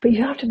 but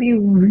you have to be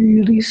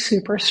really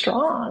super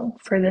strong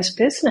for this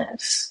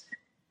business.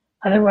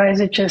 Otherwise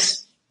it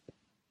just,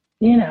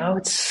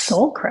 it's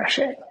soul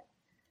crushing.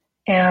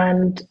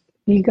 And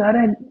you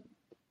gotta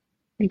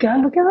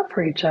look out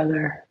for each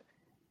other.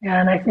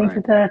 And I think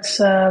Right. that's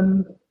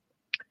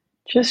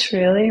just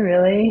really,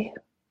 really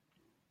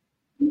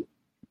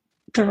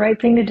the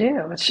right thing to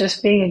do. It's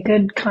just being a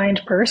good,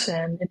 kind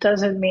person. It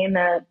doesn't mean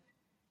that,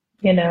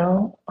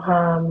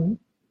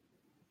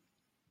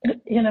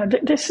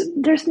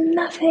 there's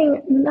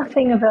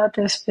nothing about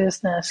this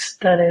business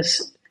that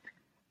is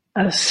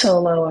a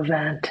solo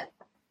event.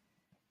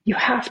 You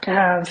have to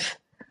have,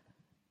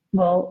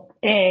 well,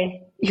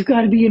 you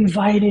got to be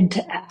invited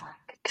to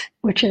act,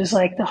 which is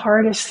like the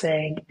hardest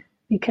thing,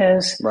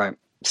 because Right.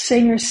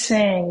 singers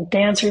sing,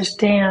 dancers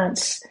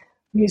dance,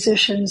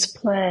 musicians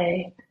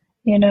play,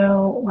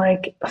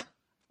 like,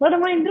 what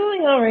am I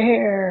doing over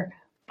here?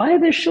 By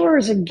the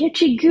shores of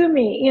Gitche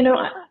Gumee.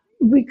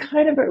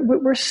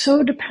 We're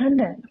so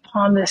dependent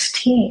upon this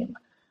team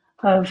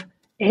of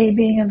A,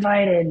 being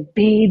invited,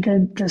 B,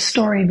 the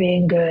story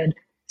being good,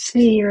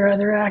 C, your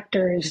other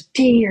actors,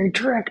 D, your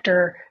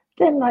director,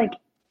 then like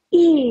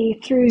E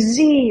through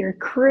Z, your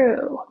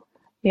crew.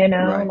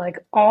 Right. Like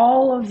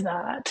all of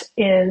that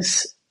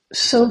is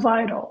so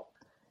vital.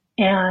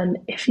 And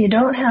if you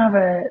don't have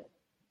a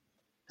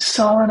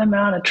solid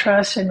amount of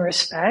trust and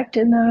respect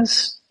in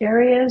those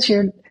areas,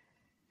 you're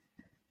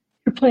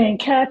playing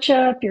catch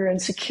up, you're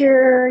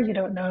insecure, you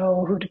don't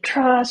know who to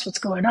trust, what's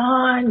going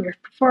on, your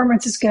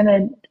performance is going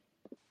to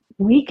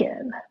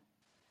weaken.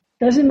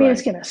 Doesn't mean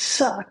it's going to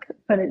suck,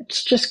 but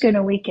it's just going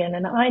to weaken.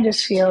 And I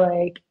just feel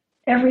like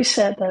every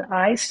set that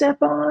I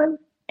step on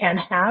and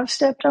have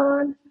stepped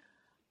on,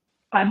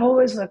 I've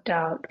always looked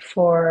out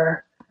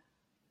for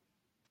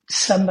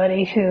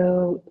somebody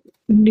who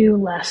knew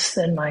less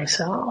than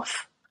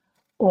myself,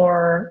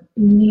 or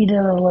needed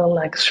a little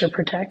extra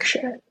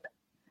protection,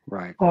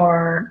 Right.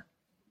 or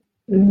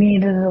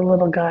needed a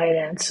little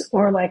guidance,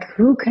 or like,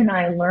 who can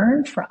I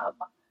learn from?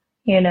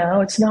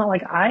 It's not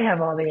like I have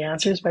all the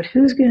answers, but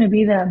who's going to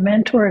be that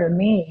mentor to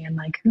me? And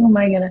like, who am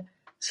I going to?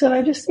 So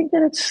I just think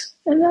that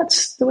and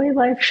that's the way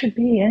life should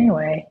be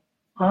anyway,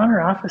 on or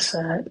off a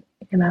set,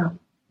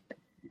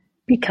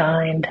 be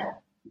kind,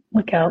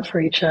 look out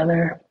for each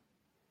other.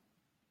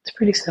 It's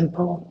pretty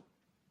simple.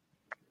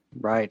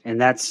 Right.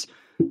 And that's,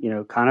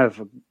 kind of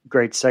a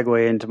great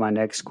segue into my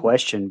next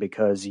question,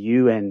 because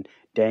you and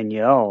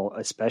Danielle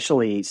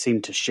especially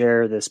seem to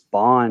share this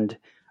bond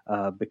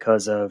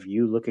because of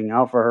you looking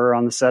out for her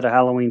on the set of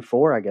Halloween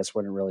 4, I guess,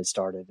 when it really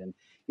started. And,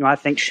 I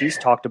think she's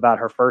talked about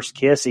her first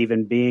kiss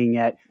even being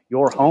at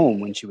your home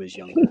when she was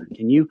younger.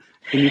 Can you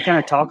kind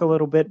of talk a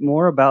little bit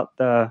more about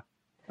bit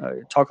to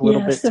that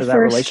relationship? The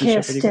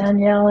first kiss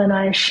Danielle and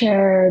I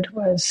shared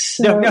was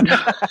so...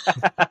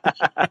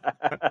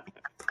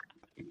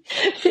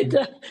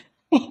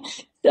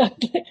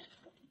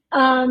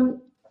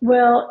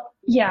 Well,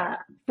 yeah.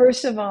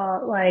 First of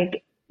all,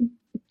 like,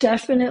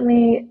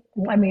 definitely,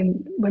 I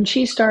mean, when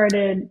she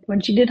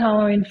did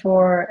Halloween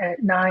 4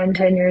 at 9,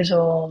 10 years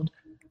old,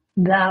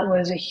 that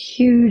was a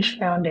huge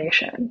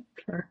foundation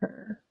for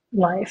her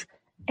life.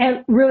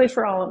 And really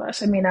for all of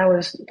us. I mean, I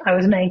was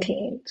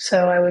 19,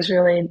 so I was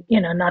really,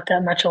 not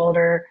that much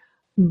older,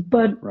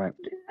 but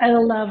at a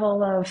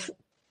level of,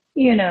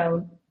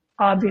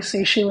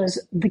 obviously she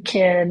was the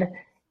kid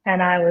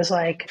and I was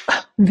like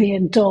the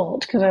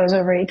adult because I was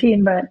over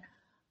 18, but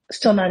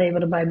still not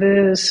able to buy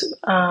booze.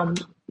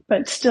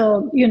 But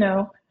still,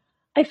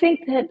 I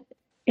think that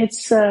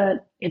it's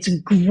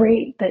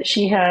great that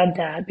she had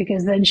that,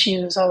 because then she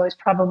was always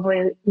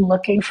probably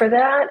looking for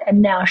that.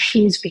 And now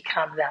she's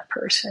become that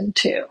person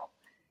too.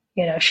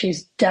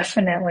 She's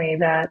definitely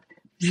that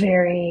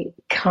very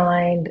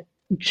kind,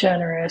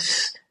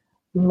 generous,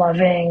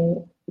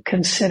 loving,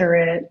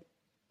 considerate,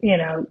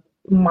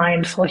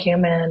 mindful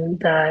human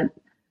that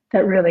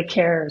really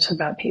cares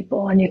about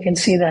people. And you can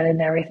see that in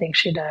everything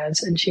she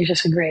does. And she's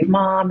just a great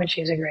mom, and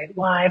she's a great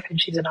wife,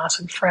 and she's an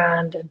awesome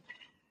friend.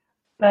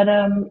 But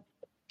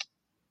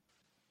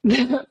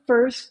the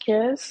first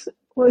kiss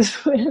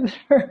was with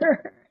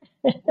her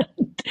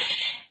and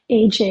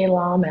AJ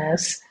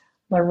Lamas,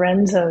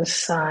 Lorenzo's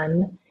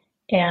son,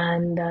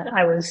 and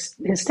I was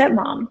his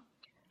stepmom.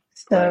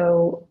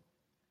 So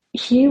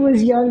he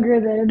was younger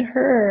than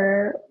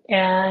her,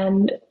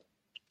 and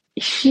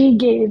she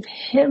gave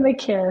him a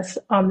kiss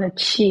on the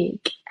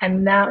cheek,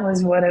 and that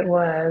was what it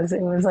was.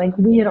 It was like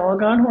we had all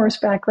gone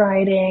horseback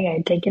riding. I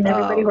had taken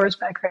everybody Okay.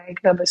 horseback riding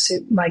because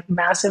I'm like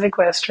massive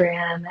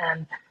equestrian,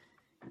 and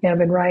I've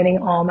been riding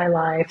all my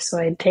life. So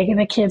I had taken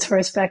the kids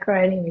horseback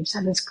riding. We just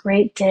had this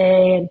great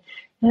day, and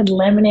had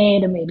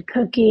lemonade and made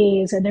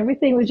cookies, and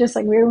everything was just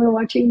like we were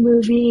watching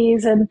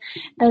movies, and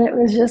it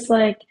was just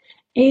like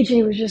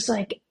AJ was just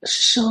like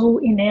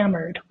so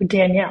enamored with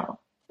Danielle.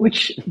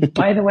 Which,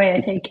 by the way,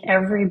 I think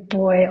every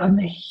boy on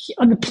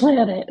the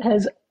planet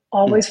has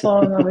always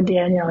fallen in love with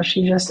Danielle.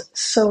 She's just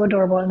so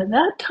adorable. And at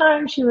that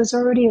time, she was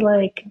already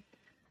like,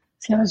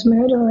 see, I was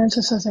married to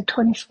Lorenzo, so I was like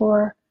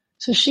 24.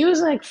 So she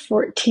was like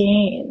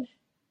 14.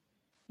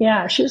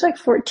 Yeah, she was like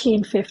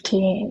 14,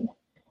 15.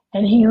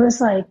 And he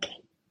was like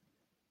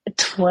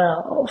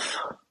 12.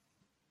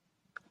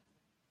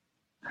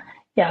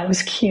 Yeah, it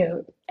was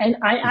cute. And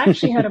I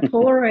actually had a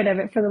Polaroid of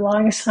it for the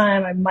longest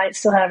time. I might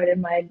still have it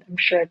I'm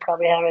sure I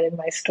probably have it in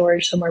my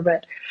storage somewhere,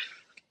 but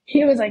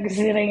he was like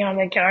sitting on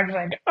the couch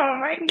like, oh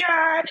my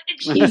God. And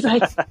she's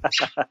like,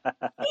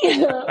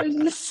 it was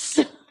just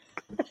so...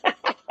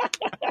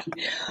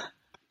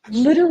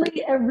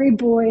 Literally every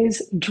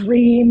boy's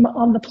dream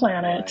on the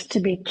planet to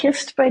be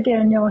kissed by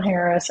Danielle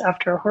Harris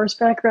after a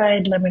horseback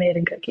ride, lemonade,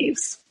 and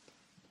cookies.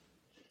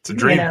 It's a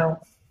dream.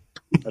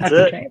 That's it.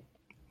 A dream.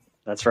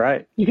 That's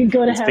right. You can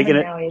go to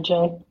heaven now,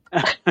 AJ.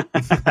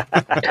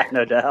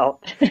 No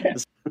doubt.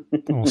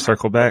 We'll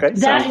circle back. Okay,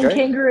 that and great.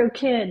 Kangaroo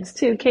Kids,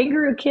 too.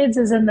 Kangaroo Kids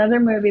is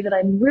another movie that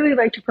I'd really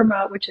like to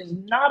promote, which is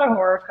not a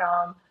horror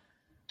film,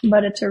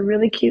 but it's a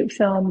really cute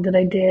film that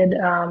I did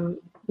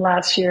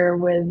last year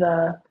with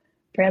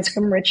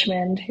Branscombe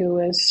Richmond, who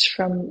is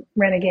from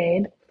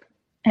Renegade.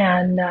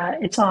 And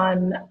it's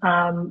on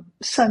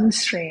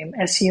Sunstream,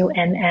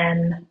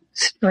 SUNN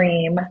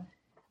Stream,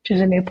 which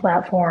is a new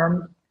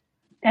platform.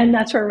 And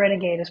that's where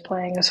Renegade is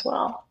playing as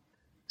well.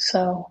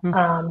 So,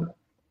 so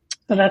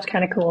that's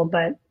kind of cool.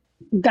 But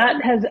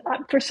that has,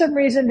 for some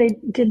reason, they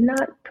did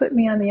not put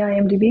me on the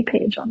IMDb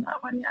page on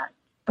that one yet.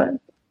 But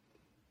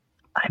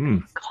I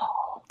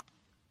recall.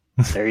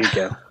 There you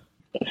go.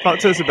 Talk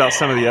to us about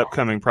some of the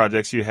upcoming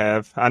projects you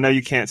have. I know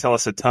you can't tell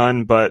us a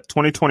ton, but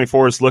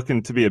 2024 is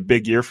looking to be a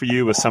big year for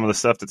you with some of the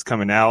stuff that's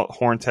coming out.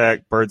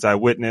 Horntech, Bird's Eye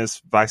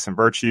Witness, Vice and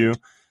Virtue.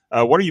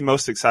 What are you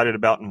most excited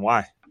about and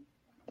why?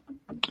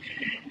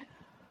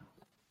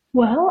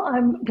 Well,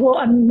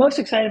 I'm most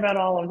excited about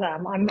all of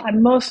them.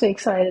 I'm mostly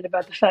excited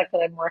about the fact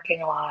that I'm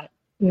working a lot.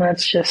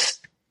 Let's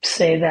just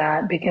say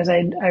that, because I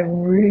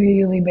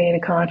really made a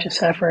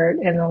conscious effort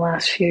in the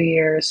last few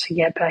years to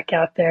get back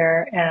out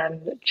there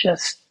and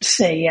just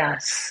say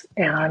yes,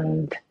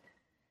 and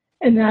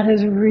that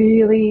has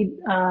really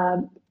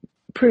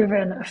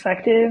proven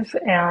effective.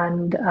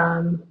 And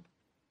I'm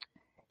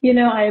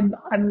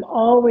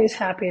always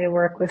happy to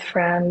work with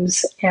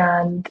friends,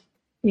 and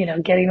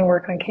getting to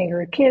work on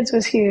Kangaroo Kids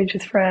was huge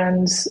with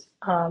friends.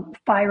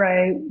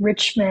 Fyrai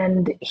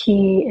Richmond,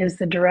 he is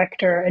the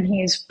director, and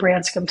he's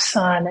Branscombe's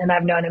son, and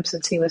I've known him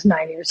since he was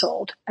 9 years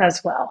old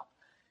as well.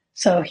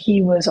 So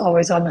he was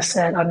always on the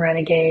set on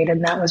Renegade,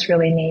 and that was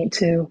really neat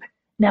to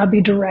now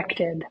be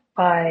directed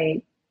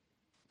by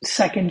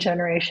second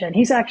generation.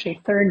 He's actually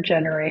third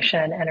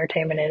generation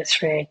entertainment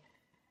industry,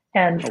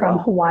 and from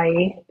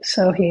Hawaii.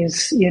 So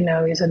he's an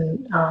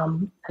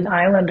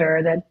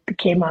islander that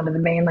came onto the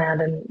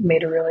mainland and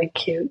made a really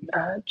cute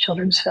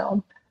children's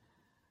film.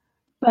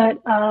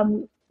 But,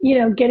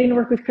 getting to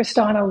work with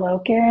Kristana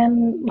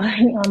Loken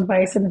on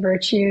Vice and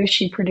Virtue,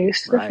 she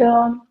produced the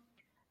film.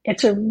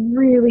 It's a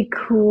really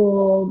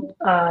cool,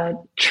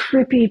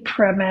 trippy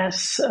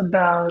premise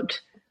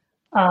about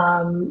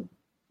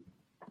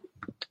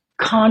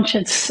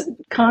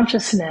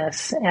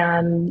consciousness,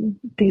 and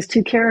these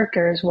two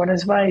characters, one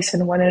is Vice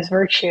and one is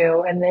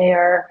Virtue, and they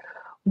are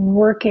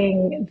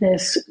working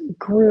this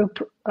group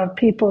of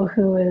people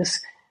who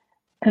has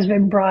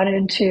been brought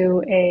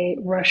into a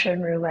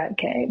Russian roulette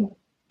game,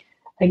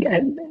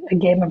 a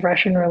game of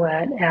Russian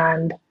roulette,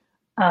 and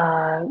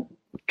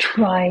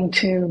trying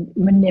to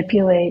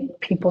manipulate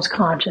people's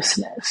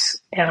consciousness,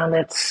 and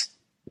it's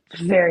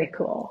very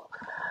cool.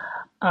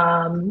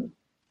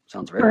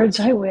 Sounds very Bird's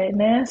Eye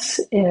Witness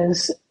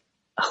is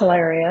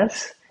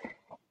hilarious,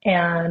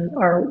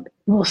 or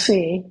we'll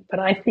see, but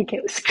I think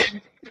it was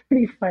going to be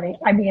pretty funny.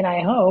 I mean,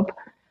 I hope.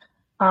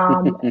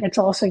 It's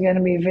also going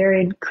to be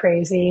very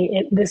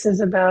crazy. This is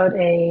about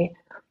a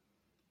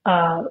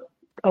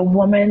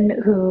woman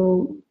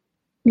who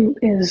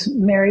is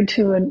married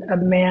to a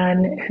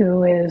man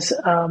who is,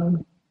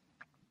 I'm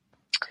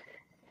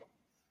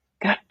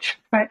going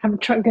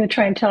to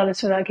try and tell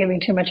this without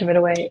giving too much of it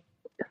away,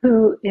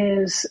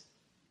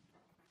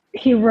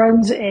 he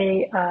runs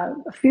a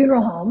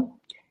funeral home,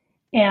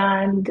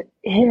 and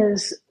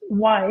his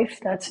wife,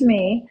 that's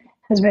me,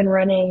 has been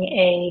running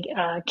a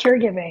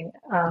caregiving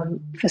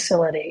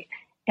facility.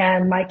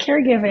 And my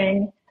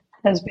caregiving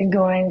has been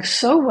going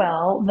so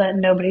well that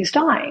nobody's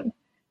dying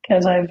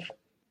because I've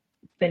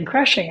been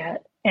crushing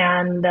it.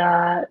 And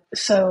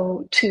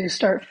so to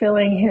start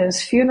filling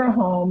his funeral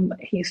home,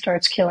 he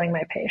starts killing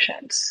my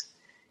patients.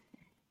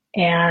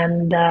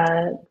 And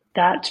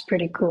that's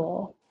pretty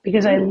cool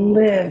because I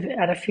live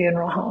at a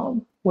funeral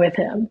home with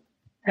him.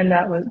 And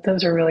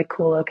those are really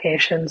cool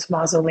locations,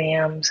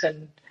 mausoleums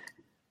and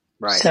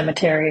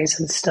cemeteries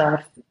and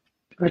stuff,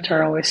 which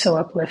are always so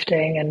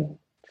uplifting and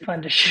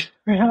fun to shoot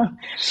around.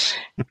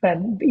 But,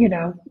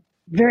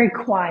 very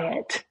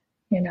quiet.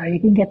 You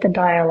can get the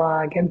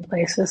dialogue in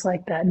places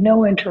like that.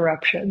 No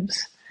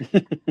interruptions.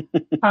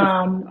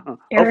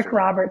 Eric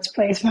Roberts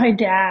plays my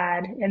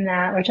dad in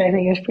that, which I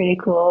think is pretty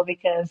cool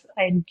because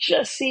I'd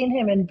just seen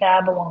him in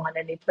Babylon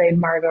and he played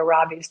Margot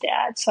Robbie's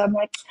dad. So I'm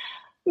like,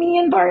 me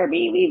and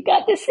Barbie, we've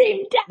got the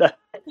same dad.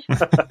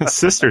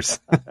 Sisters.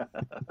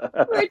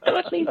 We're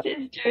totally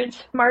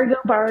sisters.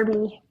 Margot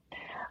Barbie.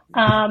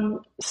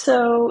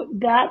 So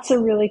that's a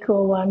really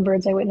cool one,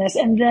 Bird's Eye Witness.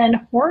 And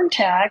then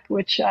Horntack,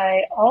 which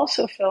I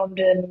also filmed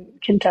in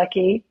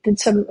Kentucky, did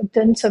some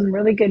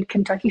really good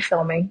Kentucky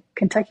filming.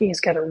 Kentucky has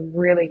got a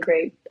really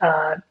great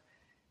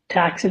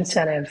tax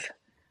incentive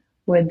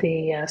with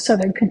the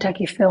Southern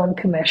Kentucky Film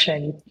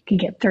Commission. You can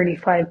get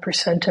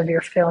 35% of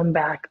your film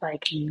back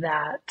like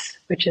that,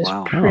 which is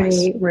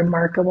pretty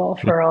remarkable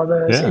for all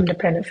those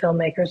independent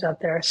filmmakers out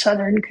there.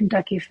 Southern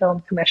Kentucky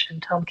Film Commission.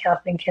 Tell them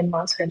Kathleen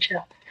Kinmont sent you.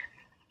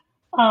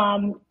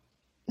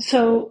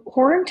 So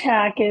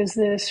Horntack is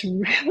this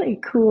really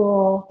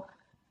cool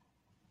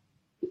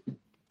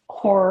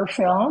horror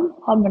film.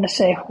 I'm going to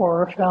say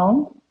horror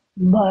film,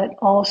 but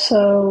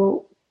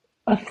also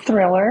a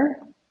thriller.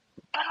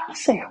 But I'll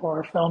say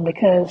horror film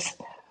because,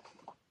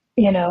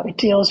 it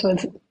deals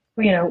with,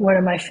 one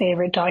of my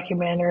favorite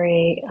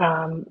documentary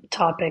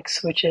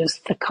topics, which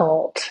is the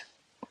cult.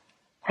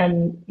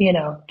 And,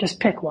 just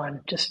pick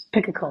one. Just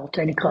pick a cult,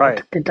 any cult.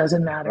 Right. It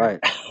doesn't matter.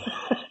 Right.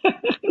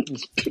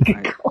 Just pick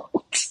a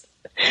cult.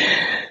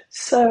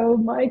 So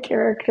my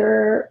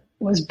character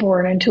was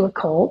born into a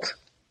cult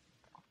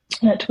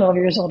and at 12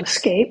 years old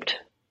escaped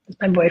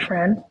with my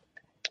boyfriend,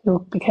 who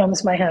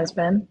becomes my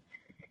husband.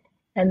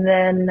 And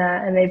then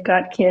and they've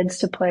got kids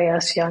to play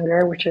us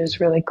younger, which is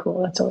really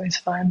cool. That's always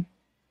fun.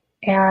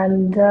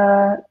 And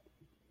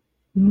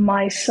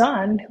my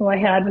son, who I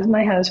had with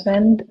my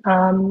husband,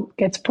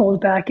 gets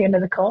pulled back into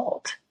the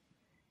cult.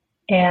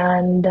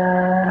 And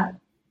I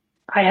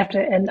have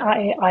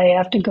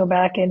to go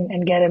back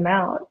and get him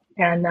out.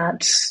 And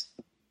that's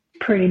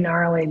pretty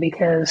gnarly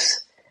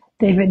because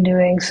they've been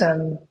doing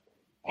some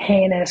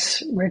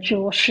heinous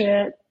ritual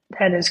shit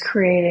that is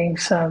creating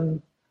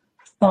some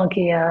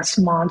funky ass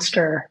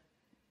monster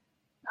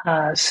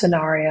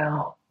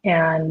scenario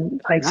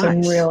and like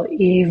some real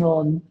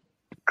evil,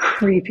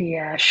 creepy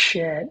ass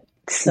shit.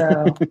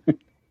 So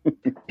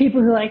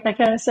people who like that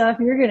kind of stuff,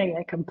 you're going to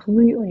get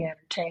completely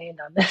entertained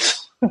on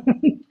this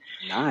one.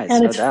 Nice.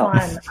 And it's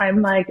fun.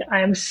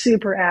 I'm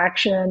super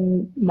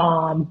action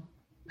mom,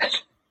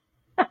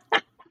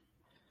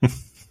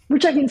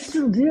 which I can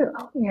still do.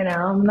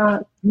 I'm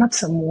not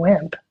some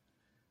wimp.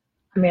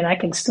 I mean, I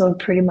can still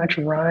pretty much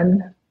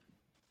run.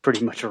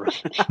 Pretty much run.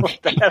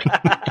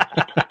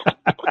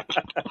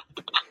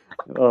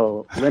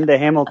 Oh, Linda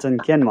Hamilton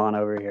Kinmont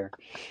over here.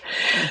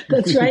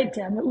 That's right,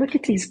 damn it. Look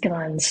at these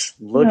guns.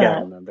 Look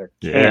at them. They're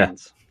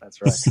cannons.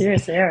 That's right.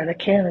 Seriously, they are. They're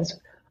cannons.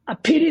 I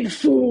pity the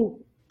fool.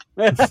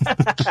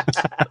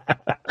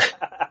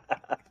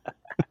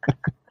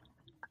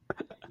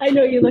 I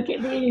know you look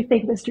at me and you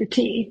think Mr.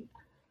 T.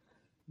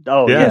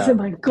 Oh, yeah. Because of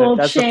my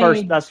gold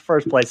chain. That's the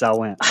first place I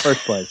went.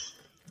 First place.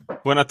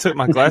 When I took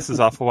my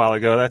glasses off a while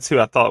ago, that's who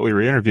I thought we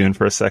were interviewing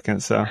for a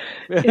second. So,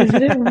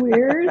 isn't it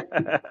weird?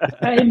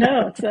 I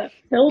know, it's that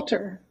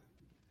filter.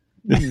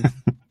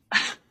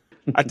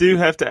 I do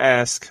have to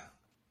ask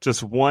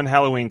just one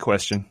Halloween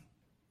question.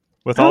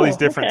 With all these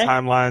different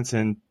timelines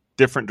and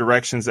different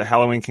directions that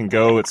Halloween can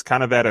go, it's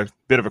kind of at a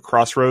bit of a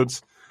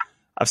crossroads.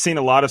 I've seen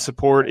a lot of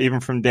support, even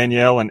from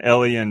Danielle and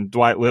Ellie and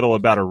Dwight Little,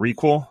 about a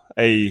requel,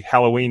 a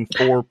Halloween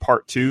 4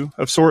 Part 2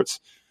 of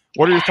sorts.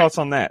 What are your thoughts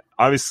on that?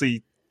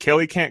 Obviously,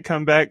 Kelly can't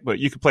come back, but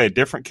you could play a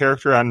different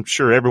character. I'm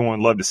sure everyone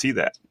would love to see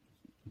that.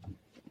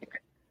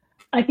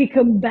 I could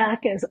come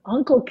back as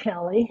Uncle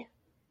Kelly.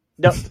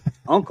 No,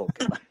 Uncle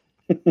Kelly.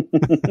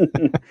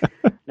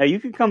 Now you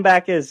could come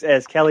back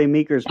as Kelly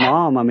Meeker's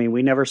mom. I mean,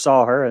 we never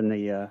saw her in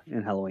the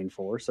in Halloween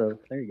 4, so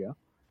there you go.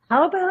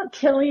 How about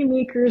Kelly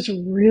Meeker's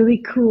really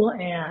cool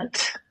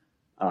aunt?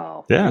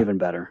 Oh, yeah, even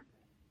better.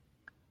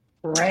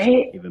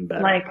 Right? Even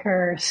better. Like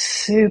her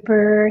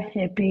super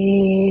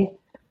hippie,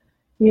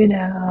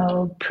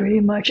 pretty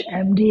much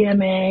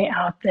MDMA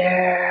out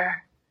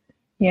there.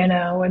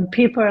 When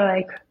people are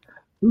like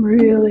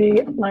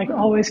really like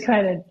always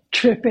kind of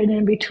tripping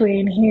in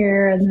between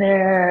here and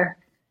there,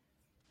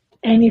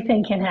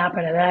 anything can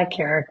happen to that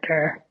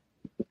character.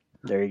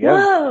 There you go.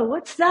 Whoa,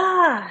 what's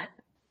that?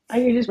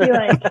 I could just be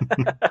like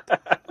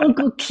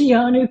Uncle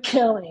Keanu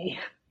Kelly.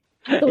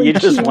 You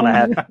just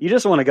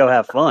want to go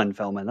have fun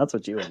filming. That's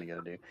what you want to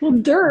go do. Well,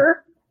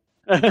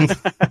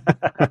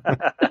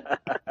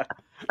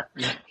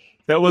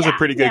 That was a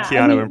pretty good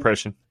Keanu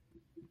impression.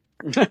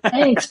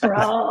 Thanks,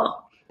 bro.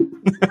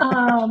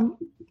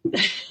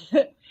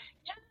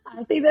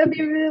 I think that'd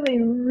be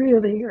really,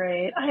 really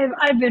great.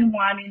 I've been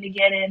wanting to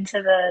get into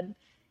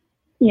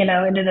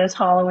into this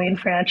Halloween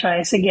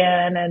franchise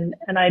again,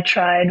 and I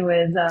tried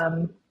with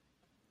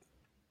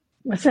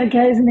what's that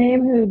guy's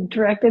name who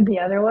directed the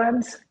other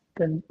ones?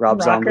 The Rob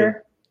Zombie.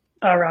 rocker.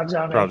 Oh, Rob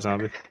Zombie. Rob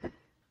Zombie.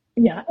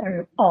 Yeah,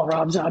 all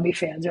Rob Zombie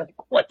fans are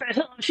like, "What the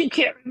hell? She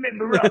can't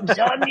remember Rob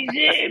Zombie's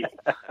name."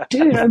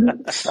 Dude,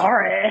 I'm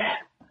sorry.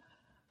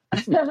 I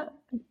just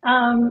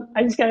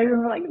gotta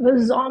remember like the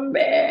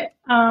zombie.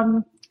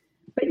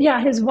 But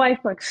yeah, his wife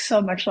looks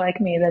so much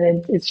like me that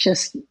it's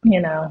just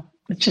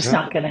it's just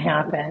not going to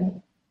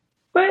happen.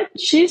 But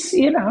she's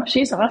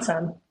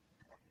awesome,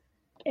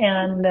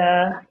 and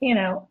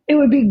it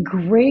would be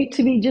great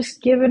to be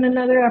just given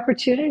another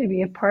opportunity to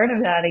be a part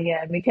of that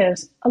again,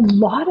 because a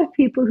lot of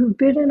people who've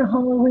been in a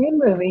Halloween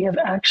movie have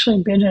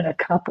actually been in a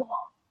couple.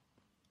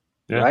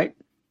 Yeah. Right?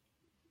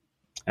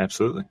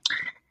 Absolutely.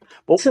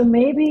 So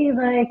maybe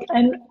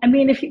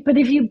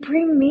if you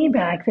bring me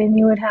back, then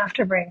you would have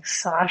to bring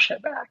Sasha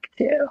back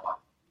too.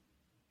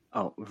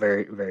 Oh,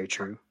 very, very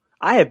true.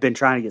 I have been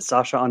trying to get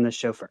Sasha on this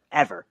show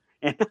forever,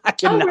 and I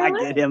cannot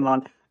get him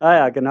on.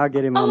 I cannot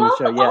get him on the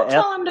show. I'll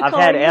tell him to I've call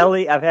had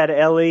you. I've had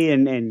Ellie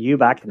and you,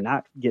 but I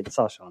cannot get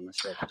Sasha on the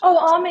show.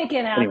 I'll make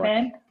it happen.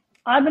 Anyway.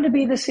 I'm going to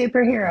be the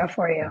superhero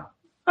for you.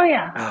 Oh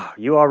yeah. Oh,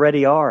 you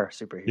already are a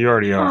superhero. You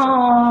already are.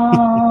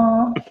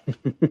 Aww.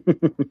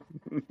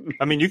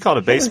 I mean, you caught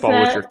a baseball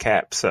with your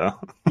cap, so.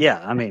 Yeah,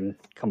 I mean,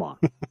 come on.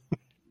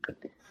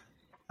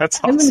 That's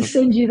awesome. I'm going to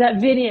send you that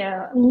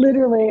video.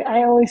 Literally,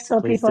 I always tell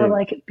Please people, do.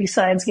 like,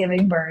 besides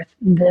giving birth,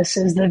 this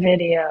is the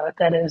video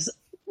that is.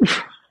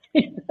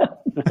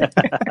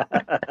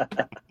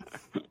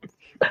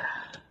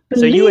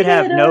 So you would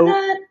have no.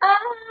 Not,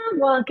 I'm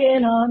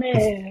walking on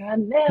air. I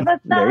never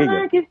thought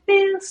I could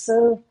feel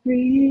so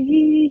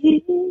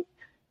free.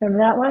 Remember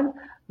that one?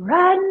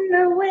 Riding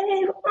a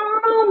wave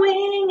on a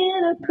wing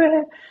in a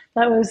prayer.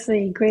 That was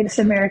the Greatest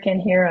American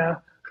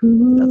Hero.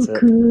 Who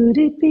could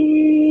it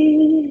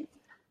be?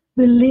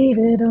 Believe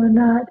it or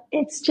not,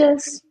 it's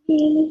just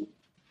me.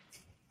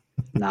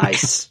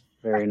 Nice.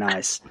 Very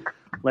nice.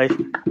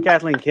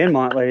 Kathleen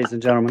Kinmont, ladies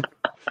and gentlemen.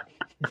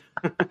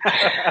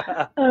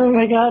 Oh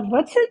my God,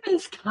 what's in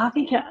this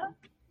coffee cup?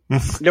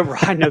 No,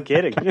 right, no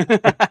kidding.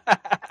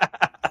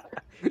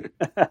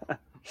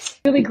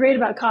 Really great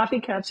about coffee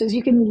cups is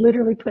you can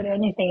literally put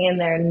anything in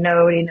there and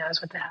nobody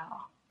knows what the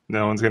hell.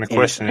 No one's going to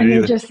question it and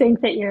either. They just think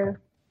that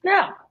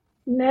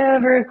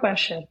never a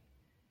question.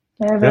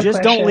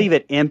 Just don't leave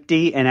it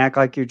empty and act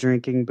like you're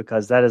drinking,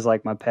 because that is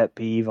like my pet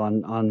peeve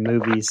on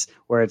movies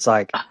where it's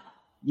like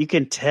you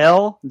can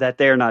tell that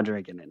they're not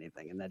drinking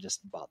anything, and that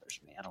just bothers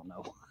me. I don't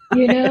know.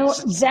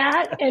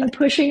 That and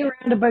pushing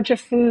around a bunch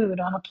of food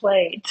on a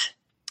plate.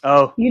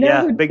 Oh,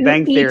 Big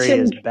Bang Theory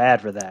is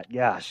bad for that.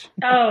 Gosh.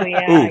 Oh,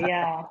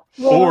 yeah.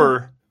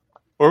 Well,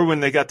 or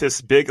when they got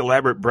this big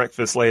elaborate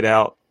breakfast laid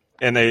out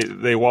and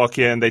they walk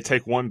in, they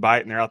take one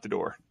bite and they're out the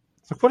door.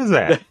 It's like, what is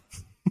that?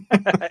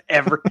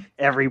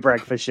 every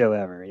breakfast show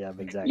ever. Yeah,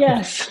 exactly.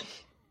 Yes.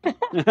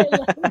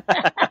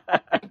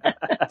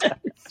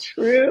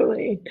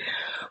 Truly.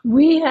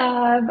 We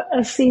have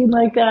a scene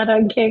like that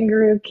on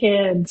Kangaroo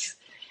Kids.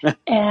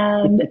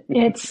 And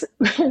it's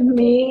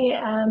me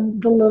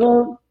and the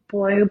little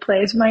boy who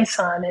plays my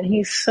son, and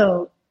he's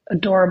so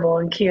adorable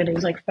and cute.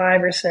 He's like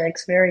 5 or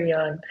 6, very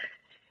young.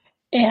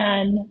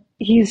 And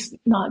he's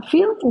not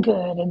feeling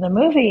good in the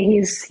movie.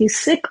 He's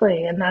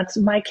sickly, and that's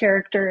my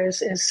character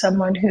is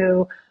someone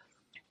who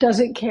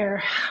doesn't care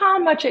how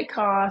much it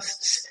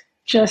costs,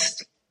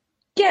 just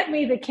get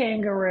me the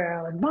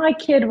kangaroo. And my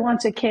kid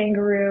wants a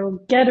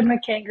kangaroo, get him a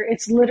kangaroo.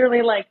 It's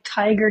literally like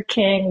Tiger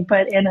King,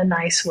 but in a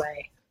nice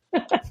way.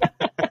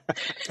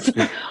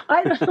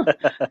 I don't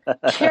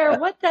care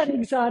what that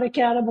exotic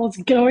animal's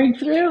going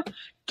through.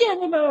 Get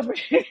him over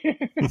here.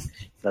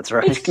 That's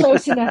right. It's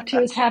close enough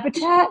to his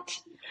habitat.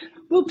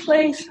 We'll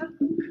play some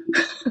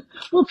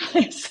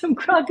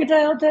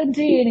Crocodile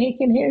Dundee, and he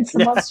can hear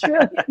some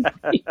Australian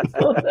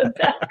people in the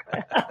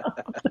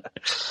background.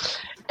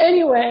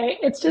 Anyway,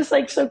 it's just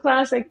like so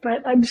classic.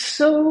 But I'm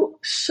so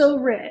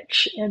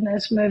rich in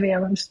this movie.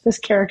 This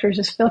character is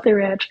just filthy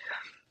rich.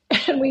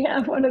 And we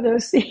have one of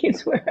those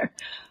scenes where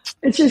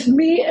it's just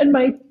me and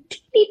my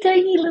teeny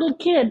tiny little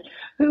kid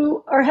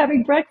who are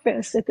having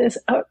breakfast at this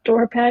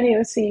outdoor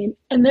patio scene.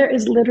 And there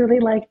is literally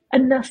like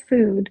enough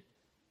food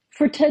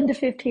for 10 to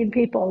 15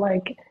 people.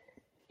 Like,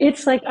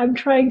 it's like I'm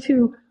trying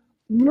to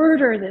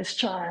murder this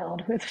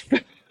child with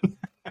food.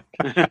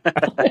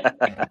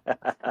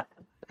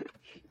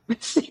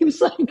 It seems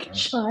like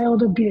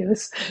child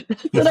abuse.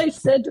 That's what I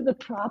said to the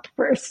prop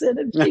person.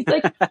 And she's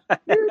like,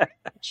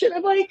 should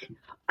I'm like,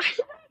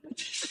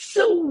 this is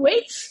so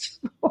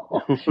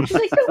wasteful. She's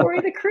like, don't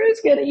worry, the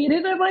crew's going to eat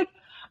it. I'm like,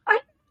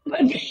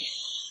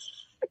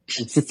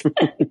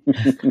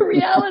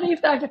 reality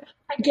factor.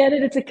 I get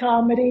it. It's a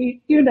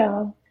comedy,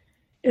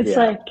 It's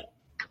like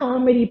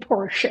comedy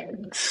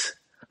portions.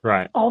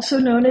 Right. Also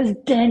known as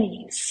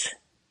Denny's.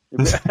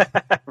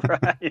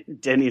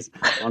 Right. Denny's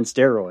on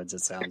steroids,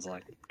 it sounds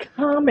like.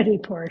 Comedy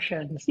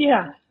portions.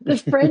 Yeah. The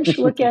French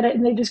look at it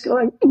and they just go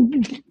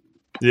like,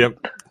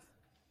 Yep.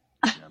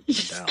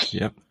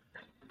 Yep.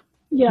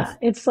 yeah,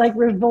 it's like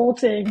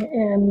revolting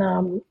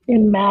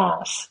in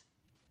mass.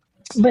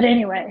 But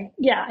anyway,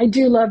 yeah, I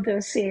do love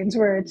those scenes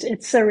where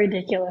it's so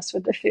ridiculous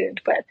with the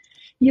food. But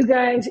you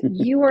guys,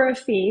 you are a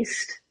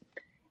feast.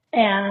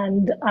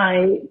 And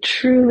I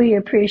truly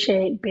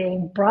appreciate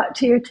being brought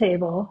to your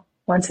table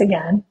once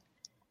again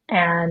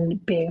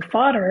and being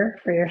fodder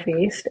for your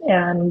feast.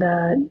 And,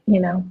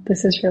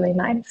 this is really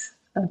nice.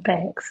 So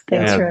thanks.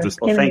 Thanks for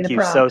giving thank me the you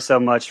props. so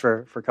much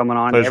for coming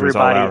on. Pleasure's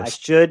Everybody, all ours.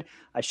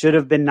 I should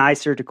have been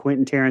nicer to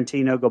Quentin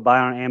Tarantino. Go buy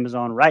it on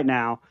Amazon right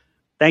now.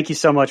 Thank you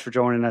so much for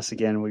joining us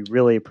again. We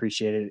really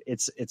appreciate it.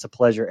 It's a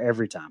pleasure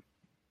every time.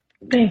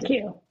 Thank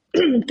you.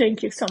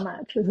 Thank you so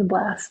much. It was a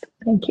blast.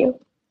 Thank you.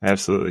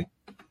 Absolutely.